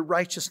have the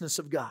righteousness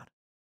of God.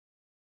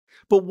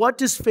 But what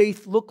does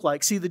faith look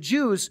like? See, the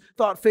Jews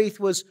thought faith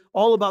was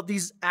all about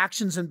these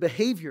actions and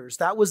behaviors.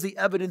 That was the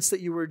evidence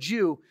that you were a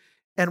Jew.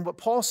 And what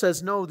Paul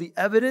says, no, the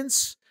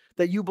evidence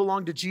that you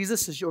belong to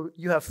Jesus is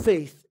you have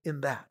faith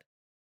in that.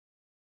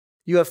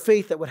 You have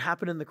faith that what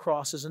happened in the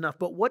cross is enough.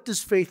 But what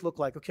does faith look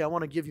like? Okay, I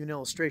want to give you an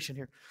illustration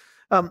here.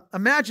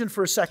 Imagine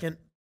for a second,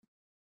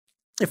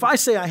 if I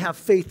say I have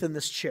faith in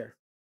this chair.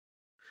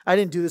 I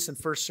didn't do this in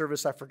first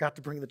service. I forgot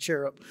to bring the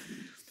chair up.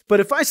 But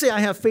if I say I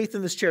have faith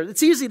in this chair,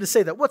 it's easy to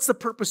say that. What's the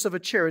purpose of a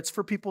chair? It's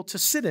for people to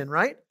sit in,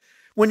 right?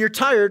 When you're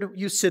tired,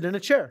 you sit in a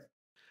chair.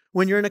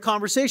 When you're in a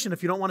conversation,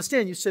 if you don't want to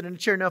stand, you sit in a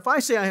chair. Now, if I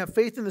say I have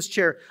faith in this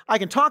chair, I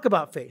can talk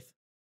about faith.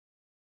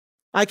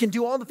 I can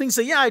do all the things,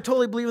 say, yeah, I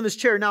totally believe in this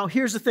chair. Now,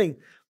 here's the thing.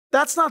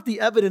 That's not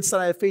the evidence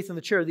that I have faith in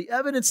the chair. The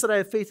evidence that I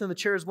have faith in the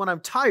chair is when I'm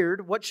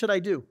tired, what should I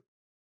do?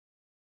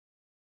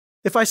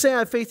 If I say I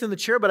have faith in the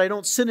chair, but I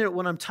don't sit in it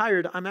when I'm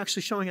tired, I'm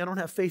actually showing I don't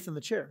have faith in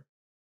the chair.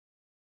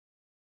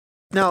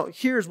 Now,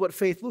 here's what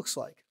faith looks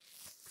like.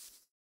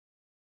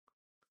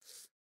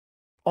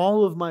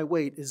 All of my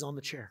weight is on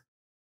the chair.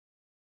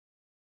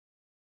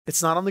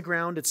 It's not on the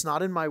ground. It's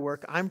not in my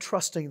work. I'm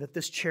trusting that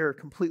this chair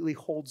completely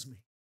holds me.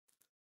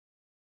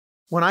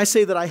 When I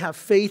say that I have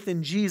faith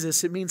in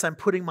Jesus, it means I'm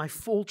putting my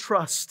full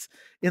trust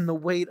in the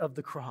weight of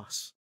the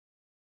cross.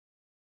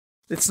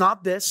 It's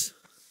not this.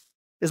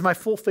 Is my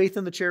full faith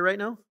in the chair right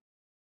now?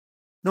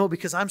 No,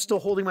 because I'm still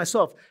holding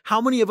myself. How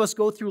many of us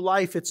go through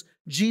life, it's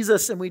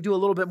Jesus and we do a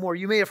little bit more?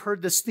 You may have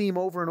heard this theme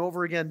over and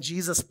over again,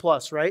 Jesus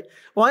plus, right?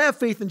 Well, I have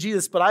faith in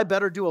Jesus, but I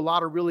better do a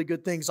lot of really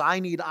good things. I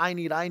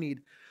need.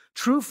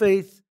 True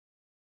faith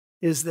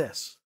is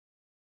this.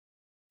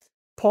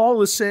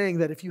 Paul is saying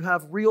that if you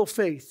have real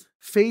faith,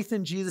 faith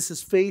in Jesus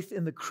is faith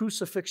in the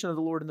crucifixion of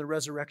the Lord and the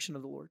resurrection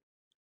of the Lord.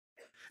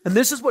 And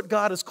this is what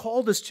God has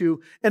called us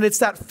to. And it's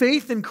that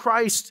faith in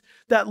Christ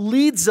that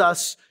leads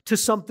us to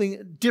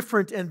something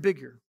different and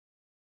bigger.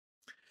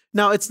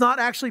 Now, it's not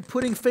actually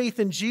putting faith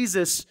in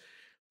Jesus.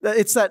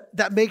 It's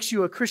that makes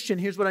you a Christian.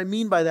 Here's what I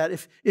mean by that.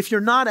 If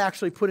you're not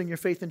actually putting your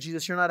faith in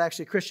Jesus, you're not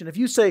actually a Christian. If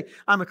you say,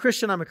 I'm a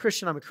Christian,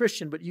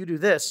 but you do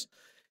this,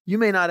 you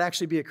may not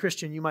actually be a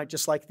Christian. You might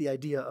just like the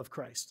idea of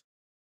Christ.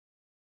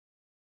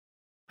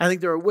 I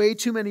think there are way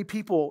too many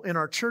people in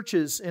our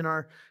churches, in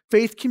our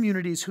faith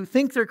communities who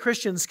think they're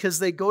Christians because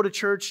they go to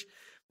church,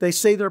 they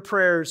say their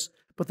prayers,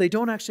 but they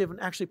don't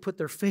actually put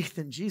their faith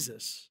in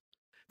Jesus.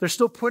 They're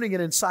still putting it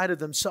inside of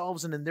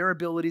themselves and in their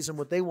abilities and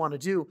what they want to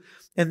do.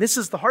 And this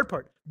is the hard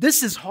part.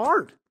 This is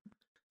hard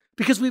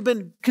because we've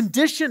been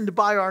conditioned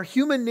by our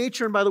human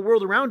nature and by the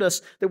world around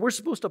us that we're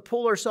supposed to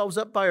pull ourselves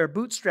up by our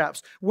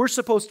bootstraps. We're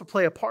supposed to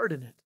play a part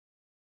in it.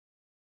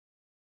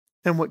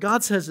 And what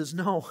God says is,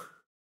 no,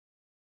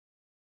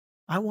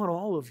 I want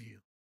all of you.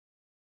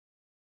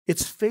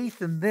 It's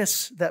faith in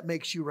this that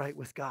makes you right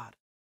with God.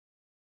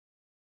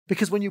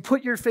 Because when you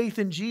put your faith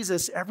in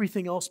Jesus,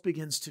 everything else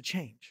begins to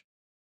change.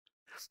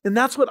 And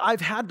that's what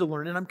I've had to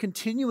learn, and I'm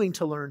continuing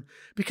to learn,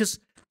 because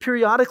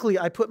periodically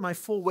I put my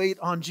full weight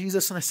on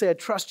Jesus and I say, I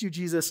trust you,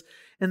 Jesus.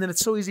 And then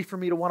it's so easy for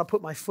me to want to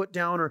put my foot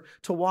down or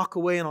to walk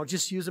away, and I'll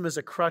just use him as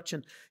a crutch.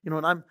 And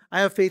I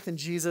have faith in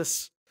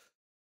Jesus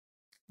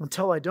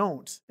until I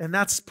don't. And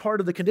that's part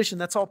of the condition.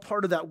 That's all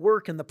part of that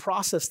work and the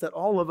process that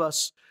all of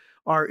us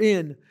are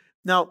in.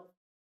 Now,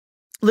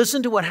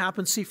 listen to what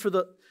happens. See, for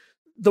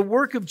the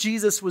work of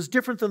Jesus was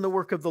different than the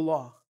work of the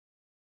law.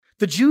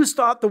 The Jews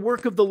thought the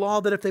work of the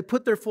law, that if they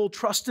put their full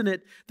trust in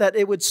it, that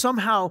it would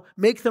somehow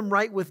make them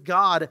right with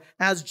God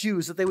as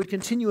Jews, that they would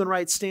continue in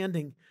right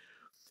standing.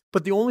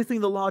 But the only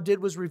thing the law did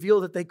was reveal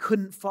that they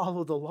couldn't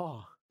follow the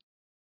law.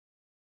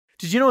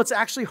 Did you know it's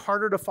actually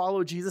harder to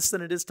follow Jesus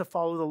than it is to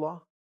follow the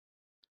law?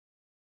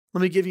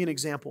 Let me give you an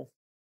example.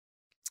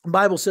 The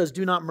Bible says,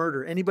 do not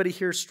murder. Anybody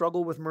here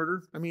struggle with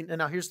murder? And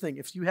now here's the thing.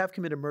 If you have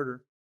committed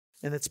murder,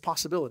 and it's a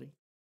possibility,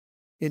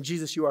 in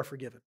Jesus you are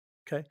forgiven,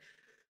 okay?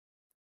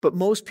 But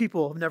most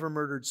people have never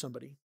murdered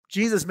somebody.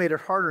 Jesus made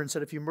it harder and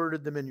said, if you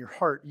murdered them in your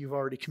heart, you've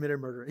already committed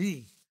murder.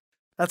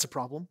 That's a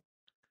problem.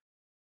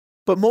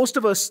 But most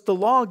of us, the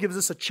law gives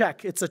us a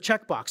check. It's a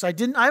checkbox.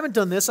 I haven't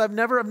done this. I've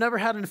never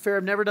had an affair.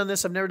 I've never done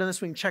this.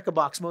 We can check a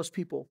box, most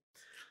people.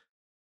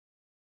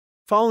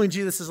 Following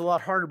Jesus is a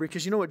lot harder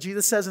because you know what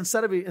Jesus says?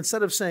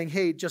 Instead of saying,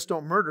 hey, just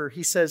don't murder,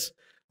 he says,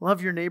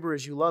 love your neighbor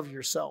as you love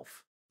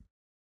yourself.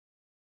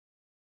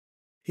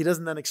 He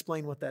doesn't then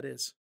explain what that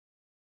is.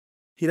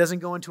 He doesn't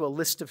go into a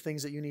list of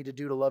things that you need to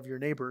do to love your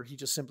neighbor. He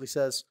just simply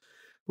says,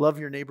 love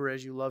your neighbor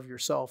as you love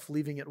yourself,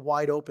 leaving it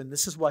wide open.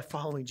 This is why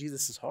following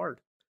Jesus is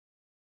hard.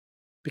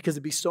 Because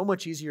it'd be so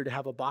much easier to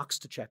have a box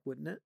to check,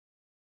 wouldn't it?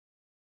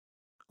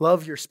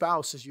 Love your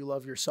spouse as you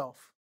love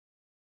yourself.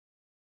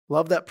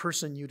 Love that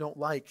person you don't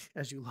like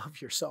as you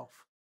love yourself.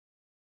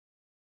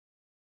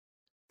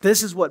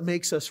 This is what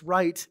makes us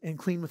right and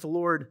clean with the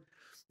Lord.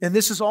 And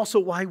this is also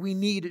why we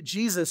need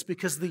Jesus,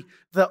 because the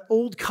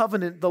old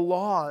covenant, the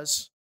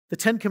laws, the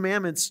 10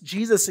 Commandments,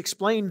 Jesus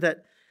explained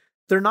that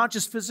they're not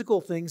just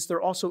physical things,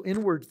 they're also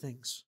inward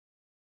things.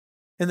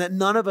 And that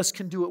none of us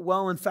can do it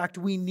well. In fact,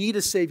 we need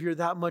a Savior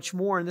that much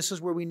more. And this is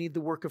where we need the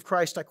work of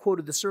Christ. I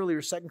quoted this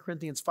earlier, 2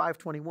 Corinthians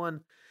 5:21.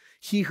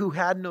 He who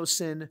had no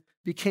sin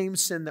became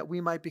sin that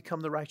we might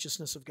become the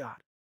righteousness of God.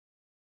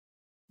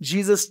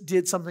 Jesus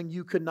did something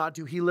you could not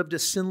do. He lived a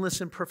sinless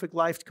and perfect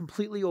life,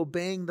 completely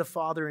obeying the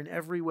Father in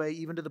every way,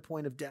 even to the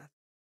point of death.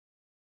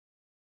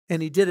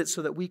 And he did it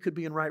so that we could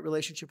be in right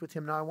relationship with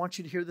him. Now, I want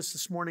you to hear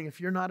this morning.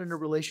 If you're not in a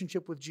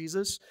relationship with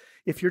Jesus,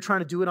 if you're trying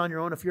to do it on your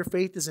own, if your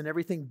faith is in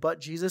everything but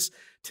Jesus,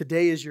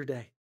 today is your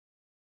day.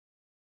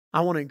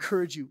 I want to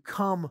encourage you,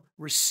 come,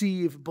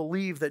 receive,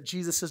 believe that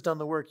Jesus has done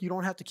the work. You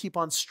don't have to keep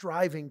on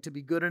striving to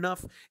be good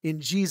enough. In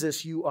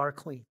Jesus, you are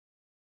clean.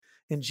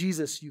 In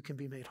Jesus, you can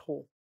be made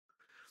whole.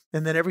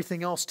 And then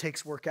everything else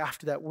takes work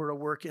after that. We're a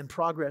work in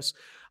progress.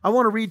 I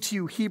want to read to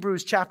you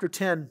Hebrews chapter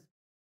 10.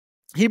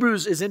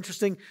 Hebrews is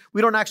interesting.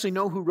 We don't actually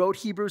know who wrote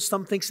Hebrews.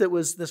 Some thinks it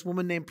was this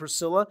woman named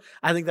Priscilla.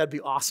 I think that'd be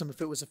awesome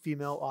if it was a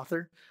female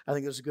author. I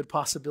think there's a good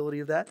possibility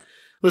of that.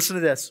 Listen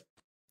to this.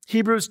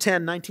 Hebrews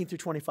 10, 19 through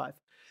 25.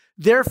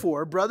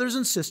 Therefore, brothers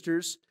and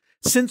sisters,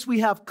 since we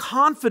have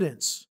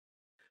confidence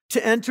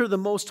to enter the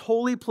most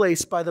holy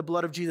place by the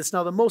blood of Jesus.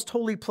 Now, the most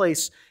holy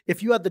place,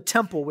 if you had the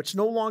temple, which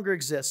no longer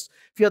exists,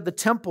 if you had the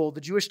temple,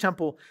 the Jewish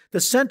temple, the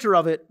center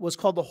of it was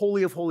called the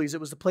Holy of Holies. It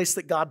was the place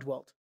that God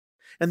dwelt.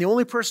 And the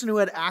only person who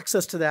had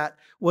access to that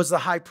was the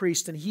high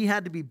priest. And he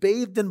had to be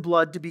bathed in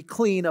blood to be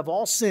clean of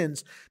all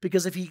sins.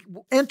 Because if he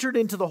entered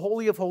into the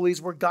Holy of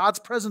Holies where God's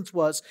presence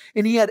was,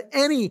 and he had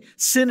any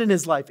sin in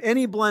his life,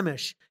 any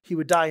blemish, he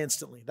would die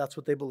instantly. That's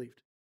what they believed.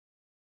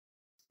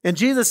 And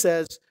Jesus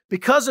says,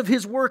 because of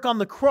his work on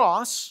the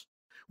cross,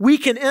 we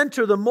can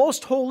enter the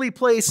most holy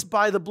place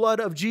by the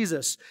blood of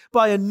Jesus,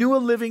 by a new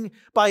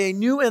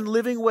and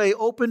living way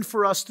opened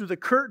for us through the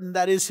curtain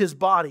that is his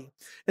body.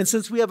 And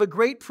since we have a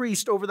great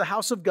priest over the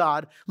house of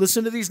God,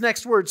 listen to these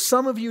next words.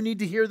 Some of you need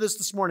to hear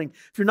this morning.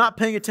 If you're not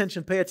paying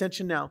attention, pay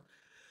attention now.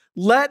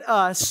 Let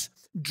us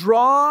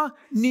draw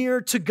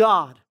near to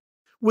God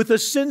with a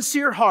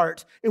sincere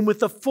heart and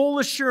with the full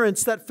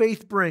assurance that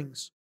faith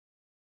brings.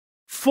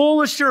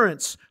 Full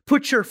assurance.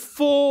 Put your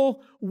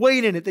full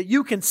weight in it, that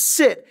you can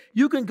sit,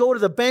 you can go to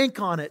the bank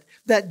on it,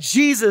 that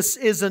Jesus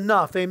is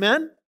enough.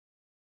 Amen?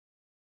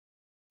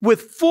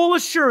 With full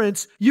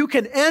assurance, you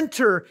can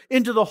enter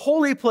into the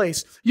holy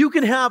place. You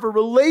can have a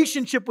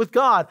relationship with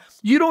God.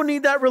 You don't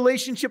need that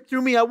relationship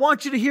through me. I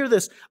want you to hear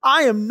this.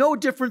 I am no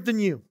different than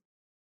you.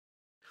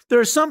 There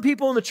are some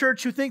people in the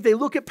church who think they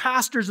look at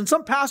pastors, and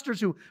some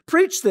pastors who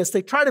preach this,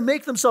 they try to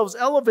make themselves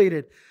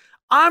elevated.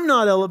 I'm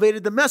not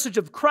elevated. The message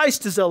of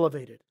Christ is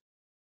elevated.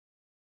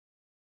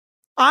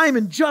 I am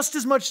in just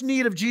as much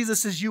need of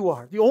Jesus as you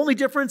are. The only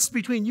difference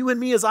between you and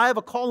me is I have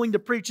a calling to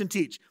preach and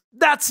teach.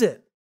 That's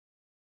it.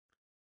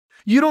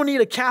 You don't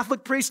need a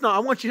Catholic priest. No, I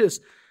want you to,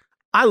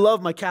 I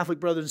love my Catholic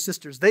brothers and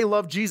sisters. They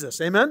love Jesus.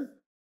 Amen?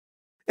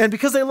 And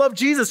because they love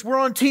Jesus, we're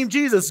on Team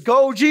Jesus.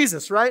 Go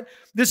Jesus, right?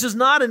 This is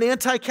not an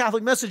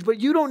anti-Catholic message, but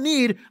you don't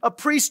need a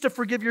priest to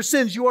forgive your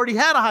sins. You already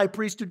had a high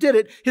priest who did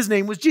it. His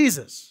name was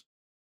Jesus.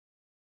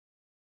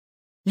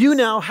 You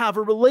now have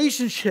a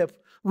relationship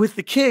with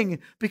the King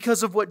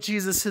because of what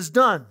Jesus has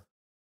done.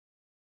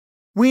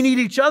 We need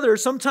each other.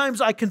 Sometimes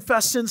I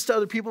confess sins to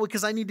other people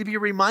because I need to be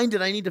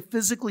reminded. I need to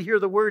physically hear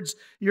the words,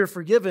 you're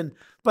forgiven.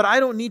 But I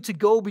don't need to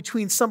go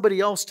between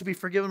somebody else to be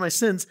forgiven my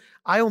sins.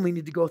 I only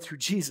need to go through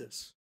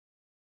Jesus.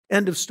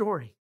 End of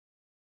story.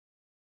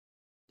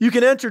 You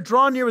can enter,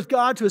 draw near with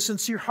God to a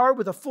sincere heart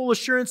with a full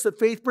assurance that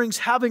faith brings,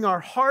 having our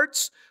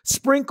hearts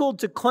sprinkled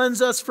to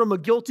cleanse us from a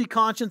guilty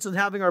conscience and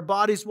having our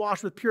bodies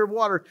washed with pure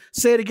water.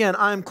 Say it again,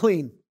 I am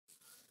clean.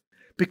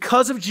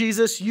 Because of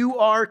Jesus, you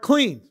are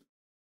clean.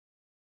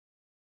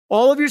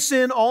 All of your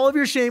sin, all of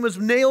your shame was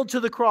nailed to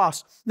the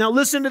cross. Now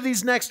listen to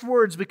these next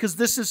words because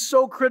this is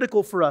so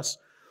critical for us.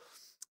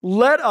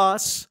 Let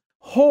us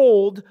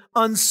hold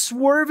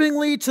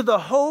unswervingly to the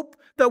hope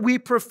that we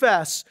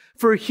profess,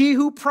 for he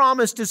who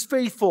promised is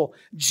faithful.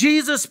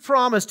 Jesus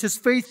promised his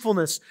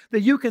faithfulness,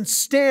 that you can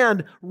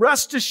stand,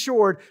 rest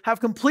assured,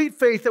 have complete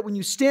faith that when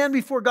you stand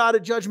before God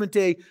at Judgment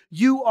Day,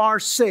 you are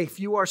safe.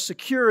 You are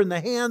secure in the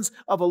hands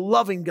of a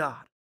loving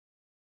God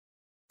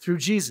through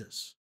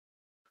Jesus.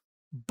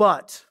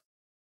 But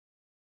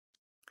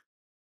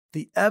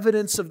the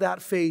evidence of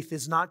that faith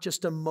is not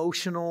just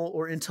emotional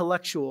or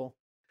intellectual.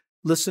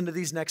 Listen to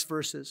these next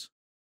verses.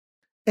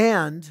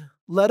 And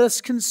let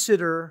us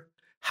consider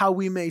how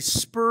we may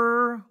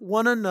spur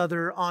one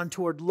another on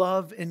toward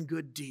love and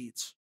good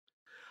deeds.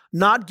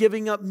 not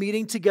giving up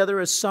meeting together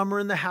as some are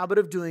in the habit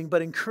of doing,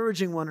 but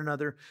encouraging one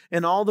another,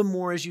 and all the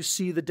more as you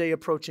see the day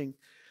approaching.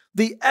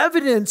 The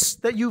evidence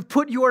that you've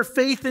put your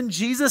faith in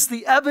Jesus,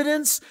 the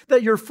evidence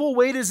that your full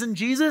weight is in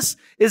Jesus,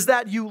 is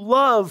that you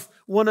love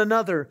one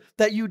another,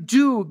 that you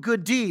do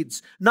good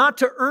deeds, not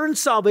to earn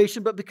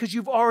salvation, but because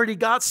you've already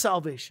got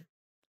salvation.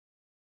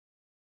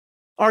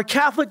 Our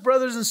Catholic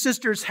brothers and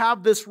sisters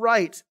have this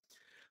right.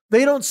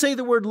 They don't say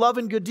the word love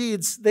and good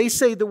deeds, they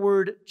say the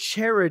word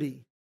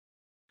charity.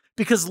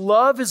 Because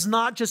love is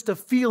not just a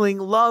feeling,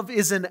 love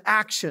is an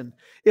action.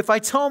 If I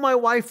tell my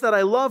wife that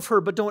I love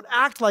her but don't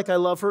act like I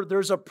love her,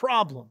 there's a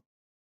problem.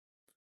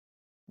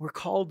 We're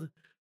called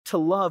to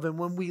love. And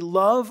when we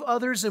love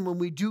others and when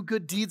we do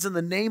good deeds in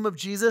the name of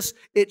Jesus,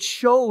 it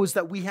shows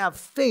that we have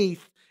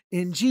faith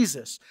in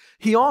Jesus.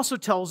 He also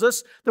tells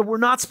us that we're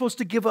not supposed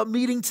to give up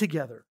meeting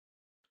together.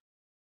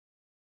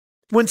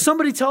 When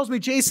somebody tells me,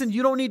 Jason,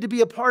 you don't need to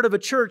be a part of a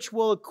church,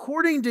 well,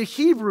 according to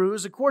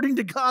Hebrews, according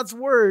to God's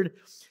word,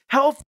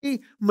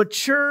 healthy,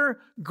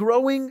 mature,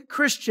 growing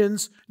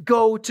Christians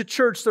go to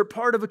church. They're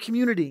part of a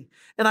community.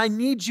 And I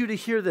need you to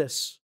hear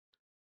this.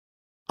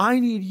 I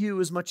need you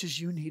as much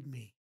as you need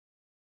me.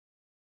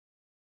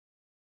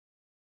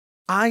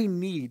 I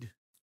need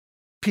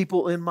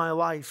people in my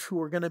life who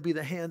are going to be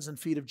the hands and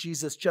feet of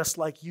Jesus just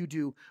like you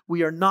do.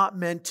 We are not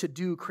meant to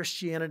do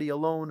Christianity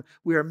alone.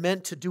 We are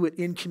meant to do it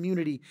in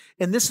community.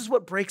 And this is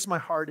what breaks my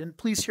heart. And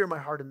please hear my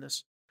heart in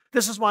this.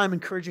 This is why I'm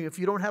encouraging you. If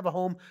you don't have a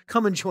home,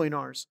 come and join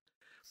ours.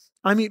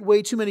 I meet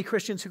way too many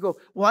Christians who go,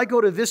 well, I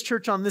go to this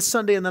church on this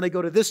Sunday, and then I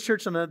go to this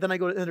church, and then I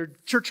go to, and they're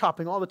church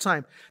hopping all the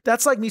time.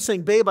 That's like me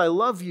saying, babe, I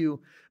love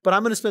you, but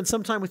I'm going to spend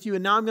some time with you,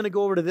 and now I'm going to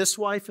go over to this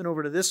wife, and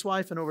over to this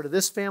wife, and over to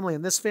this family,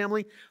 and this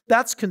family.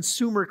 That's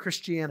consumer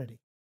Christianity.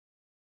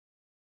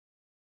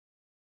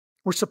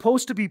 We're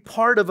supposed to be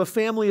part of a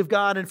family of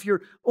God, and if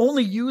you're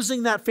only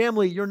using that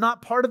family, you're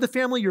not part of the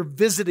family, you're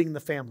visiting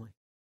the family.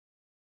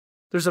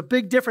 There's a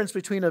big difference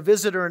between a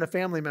visitor and a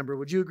family member.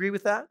 Would you agree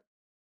with that?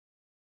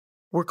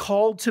 We're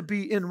called to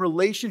be in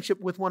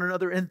relationship with one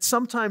another, and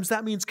sometimes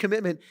that means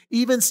commitment,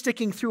 even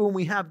sticking through when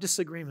we have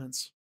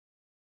disagreements,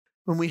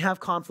 when we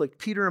have conflict.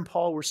 Peter and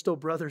Paul were still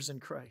brothers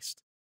in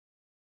Christ.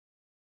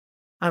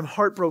 I'm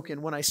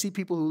heartbroken when I see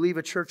people who leave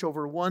a church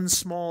over one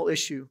small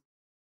issue.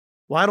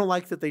 Well, I don't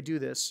like that they do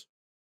this.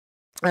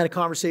 I had a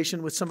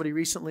conversation with somebody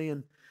recently,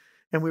 and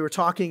we were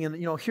talking, and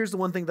here's the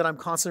one thing that I'm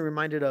constantly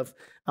reminded of.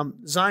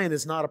 Zion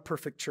is not a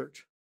perfect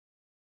church.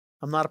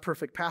 I'm not a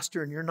perfect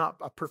pastor, and you're not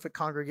a perfect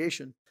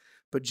congregation.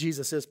 But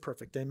Jesus is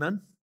perfect.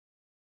 Amen?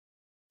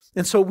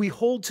 And so we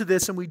hold to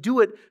this and we do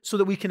it so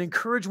that we can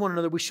encourage one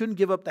another. We shouldn't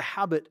give up the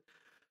habit.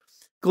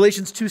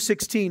 Galatians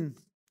 2:16.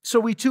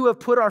 So we too have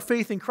put our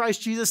faith in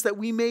Christ Jesus that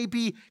we may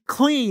be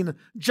clean,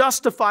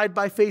 justified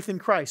by faith in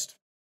Christ.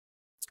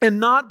 And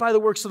not by the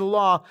works of the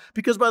law,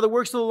 because by the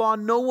works of the law,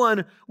 no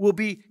one will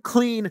be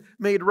clean,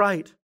 made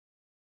right.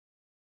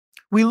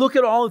 We look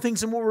at all the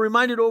things, and what we're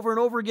reminded over and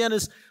over again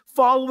is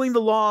following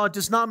the law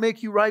does not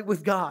make you right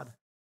with God.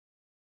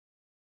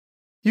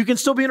 You can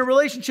still be in a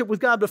relationship with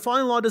God, but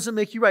following the law doesn't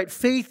make you right.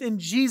 Faith in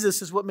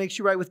Jesus is what makes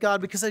you right with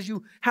God, because as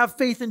you have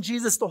faith in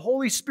Jesus, the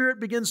Holy Spirit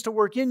begins to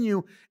work in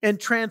you and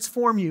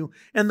transform you.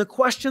 And the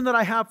question that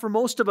I have for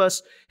most of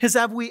us is,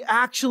 have we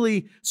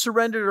actually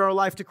surrendered our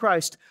life to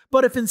Christ?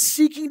 But if in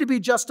seeking to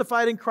be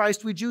justified in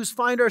Christ, we Jews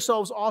find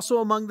ourselves also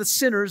among the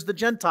sinners, the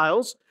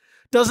Gentiles,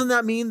 doesn't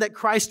that mean that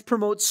Christ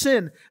promotes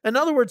sin? In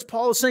other words,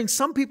 Paul is saying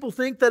some people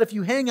think that if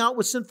you hang out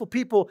with sinful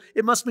people,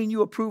 it must mean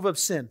you approve of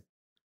sin.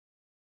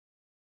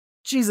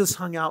 Jesus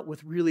hung out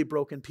with really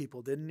broken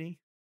people, didn't he?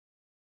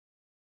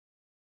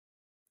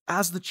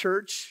 As the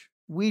church,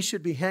 we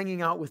should be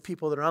hanging out with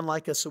people that are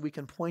unlike us so we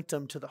can point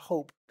them to the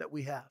hope that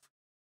we have.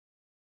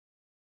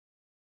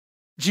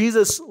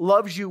 Jesus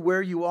loves you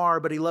where you are,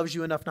 but he loves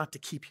you enough not to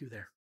keep you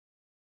there.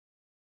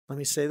 Let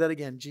me say that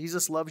again.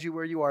 Jesus loves you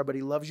where you are, but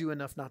he loves you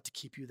enough not to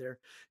keep you there.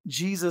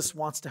 Jesus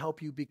wants to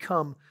help you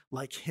become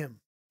like him.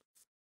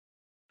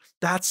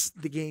 That's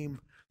the game.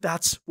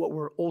 That's what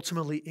we're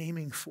ultimately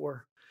aiming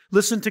for.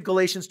 Listen to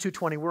Galatians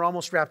 2:20. We're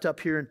almost wrapped up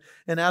here.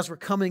 And as we're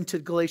coming to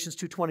Galatians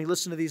 2:20,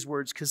 listen to these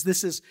words, because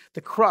this is the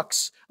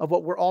crux of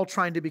what we're all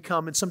trying to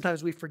become. And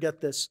sometimes we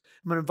forget this.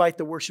 I'm going to invite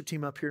the worship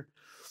team up here.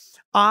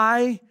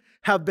 I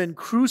have been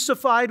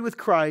crucified with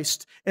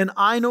Christ, and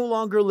I no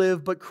longer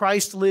live, but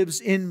Christ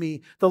lives in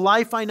me. The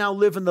life I now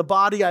live in the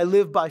body, I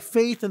live by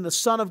faith in the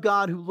Son of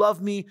God who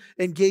loved me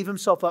and gave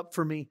himself up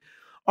for me.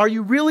 Are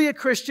you really a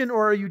Christian,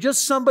 or are you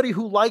just somebody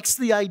who likes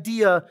the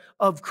idea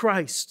of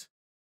Christ?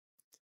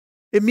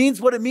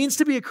 What it means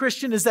to be a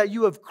Christian is that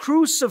you have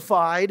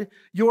crucified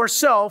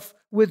yourself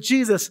with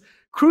Jesus.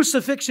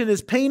 Crucifixion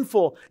is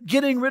painful.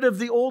 Getting rid of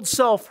the old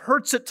self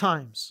hurts at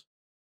times.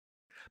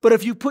 But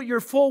if you put your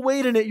full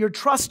weight in it, you're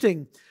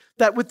trusting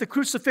that with the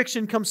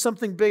crucifixion comes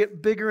something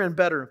bigger and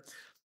better.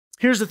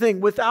 Here's the thing.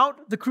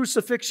 Without the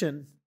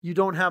crucifixion, you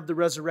don't have the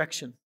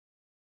resurrection.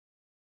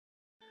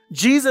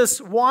 Jesus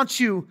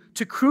wants you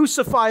to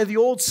crucify the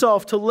old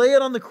self, to lay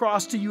it on the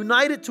cross, to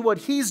unite it to what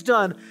He's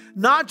done,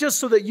 not just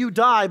so that you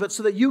die, but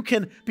so that you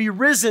can be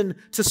risen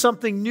to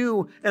something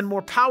new and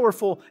more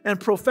powerful and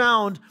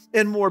profound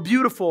and more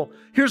beautiful.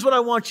 Here's what I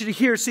want you to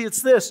hear. See,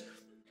 it's this.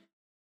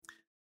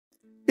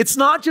 It's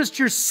not just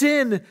your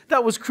sin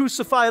that was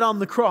crucified on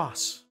the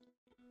cross.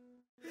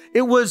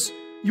 It was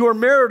your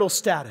marital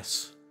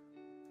status.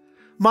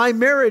 My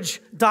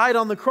marriage died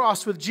on the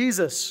cross with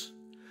Jesus,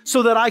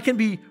 so that I can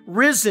be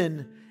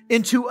risen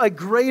into a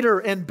greater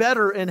and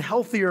better and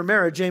healthier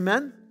marriage.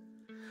 Amen?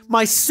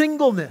 My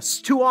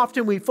singleness. Too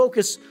often we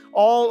focus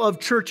all of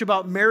church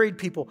about married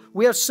people.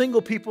 We have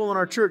single people in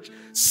our church.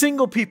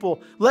 Single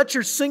people, let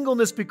your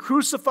singleness be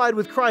crucified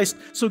with Christ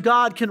so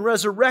God can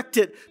resurrect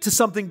it to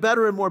something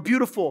better and more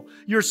beautiful.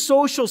 Your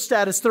social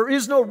status. There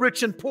is no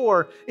rich and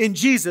poor in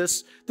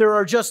Jesus. There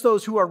are just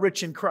those who are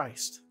rich in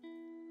Christ.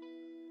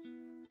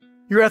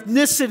 Your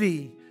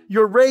ethnicity,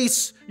 your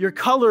race, your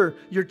color,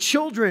 your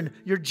children,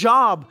 your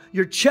job,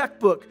 your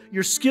checkbook,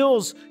 your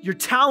skills, your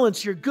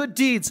talents, your good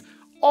deeds,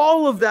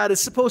 all of that is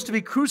supposed to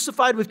be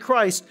crucified with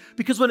Christ,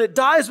 because when it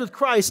dies with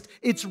Christ,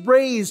 it's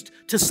raised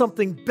to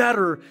something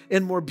better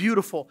and more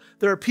beautiful.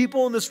 There are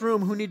people in this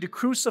room who need to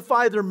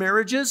crucify their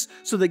marriages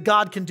so that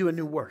God can do a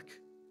new work.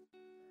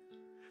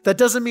 That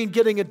doesn't mean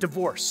getting a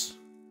divorce.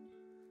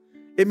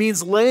 It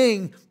means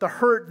laying the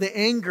hurt, the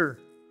anger,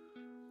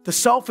 the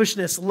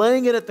selfishness,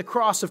 laying it at the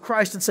cross of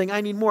Christ and saying,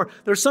 I need more.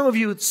 There are some of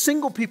you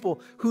single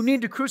people who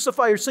need to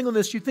crucify your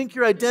singleness. You think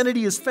your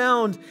identity is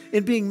found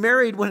in being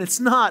married when it's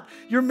not.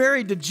 You're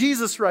married to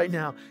Jesus right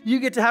now. You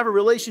get to have a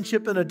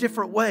relationship in a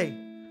different way.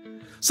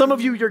 Some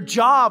of you, your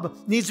job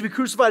needs to be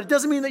crucified. It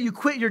doesn't mean that you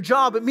quit your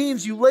job. It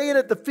means you lay it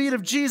at the feet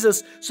of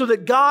Jesus so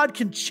that God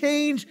can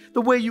change the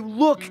way you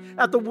look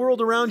at the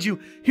world around you.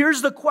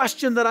 Here's the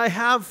question that I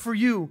have for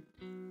you.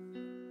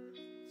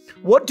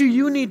 What do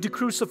you need to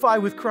crucify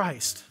with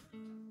Christ?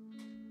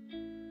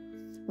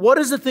 What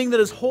is the thing that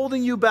is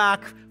holding you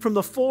back from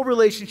the full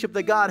relationship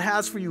that God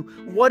has for you?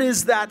 What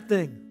is that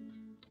thing?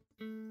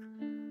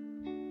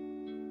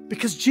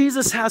 Because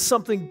Jesus has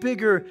something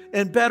bigger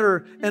and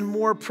better and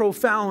more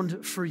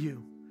profound for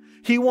you.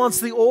 He wants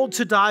the old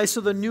to die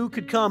so the new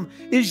could come.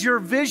 Is your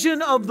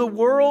vision of the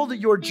world,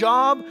 your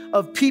job,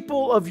 of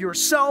people, of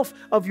yourself,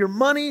 of your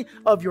money,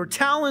 of your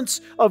talents,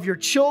 of your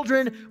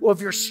children,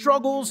 of your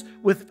struggles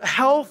with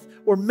health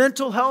or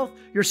mental health,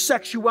 your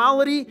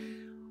sexuality,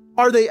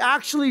 are they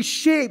actually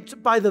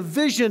shaped by the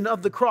vision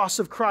of the cross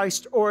of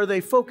Christ, or are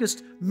they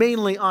focused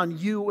mainly on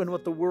you and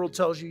what the world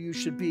tells you you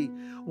should be?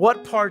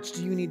 What parts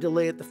do you need to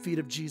lay at the feet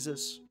of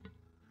Jesus?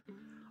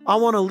 I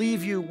want to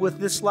leave you with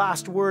this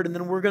last word, and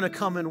then we're going to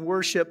come and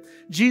worship.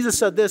 Jesus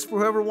said this,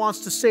 whoever wants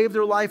to save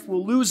their life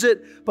will lose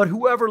it, but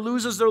whoever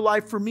loses their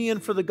life for me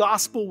and for the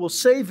gospel will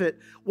save it.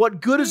 What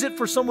good is it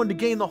for someone to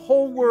gain the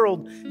whole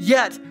world,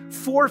 yet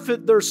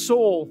forfeit their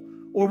soul?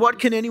 Or what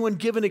can anyone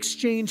give in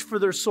exchange for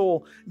their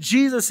soul?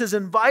 Jesus is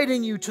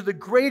inviting you to the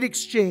great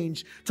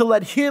exchange, to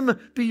let Him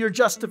be your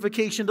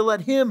justification, to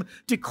let Him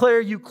declare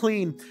you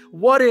clean.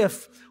 What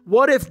if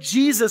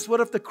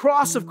the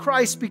cross of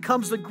Christ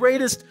becomes the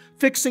greatest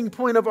fixing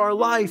point of our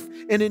life,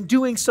 and in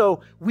doing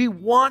so, we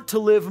want to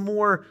live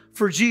more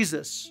for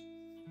Jesus?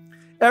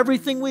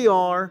 Everything we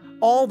are,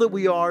 all that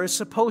we are, is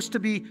supposed to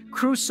be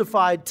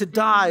crucified, to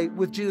die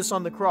with Jesus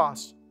on the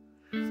cross.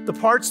 The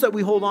parts that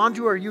we hold on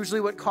to are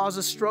usually what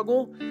causes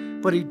struggle,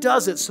 but He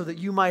does it so that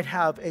you might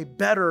have a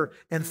better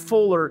and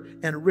fuller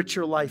and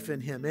richer life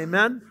in Him.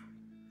 Amen?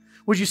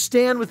 Would you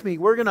stand with me?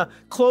 We're going to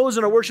close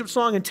in our worship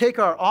song and take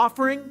our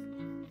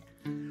offering.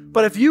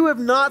 But if you have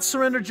not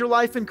surrendered your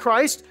life in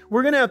Christ,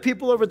 we're going to have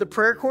people over at the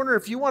prayer corner.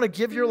 If you want to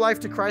give your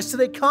life to Christ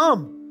today,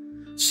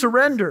 come.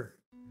 Surrender.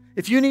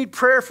 If you need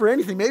prayer for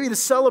anything, maybe to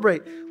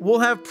celebrate,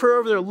 we'll have prayer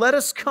over there. Let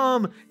us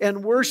come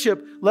and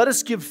worship. Let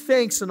us give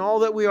thanks in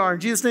all that we are.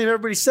 In Jesus' name,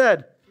 everybody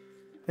said,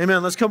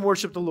 amen. Let's come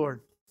worship the Lord.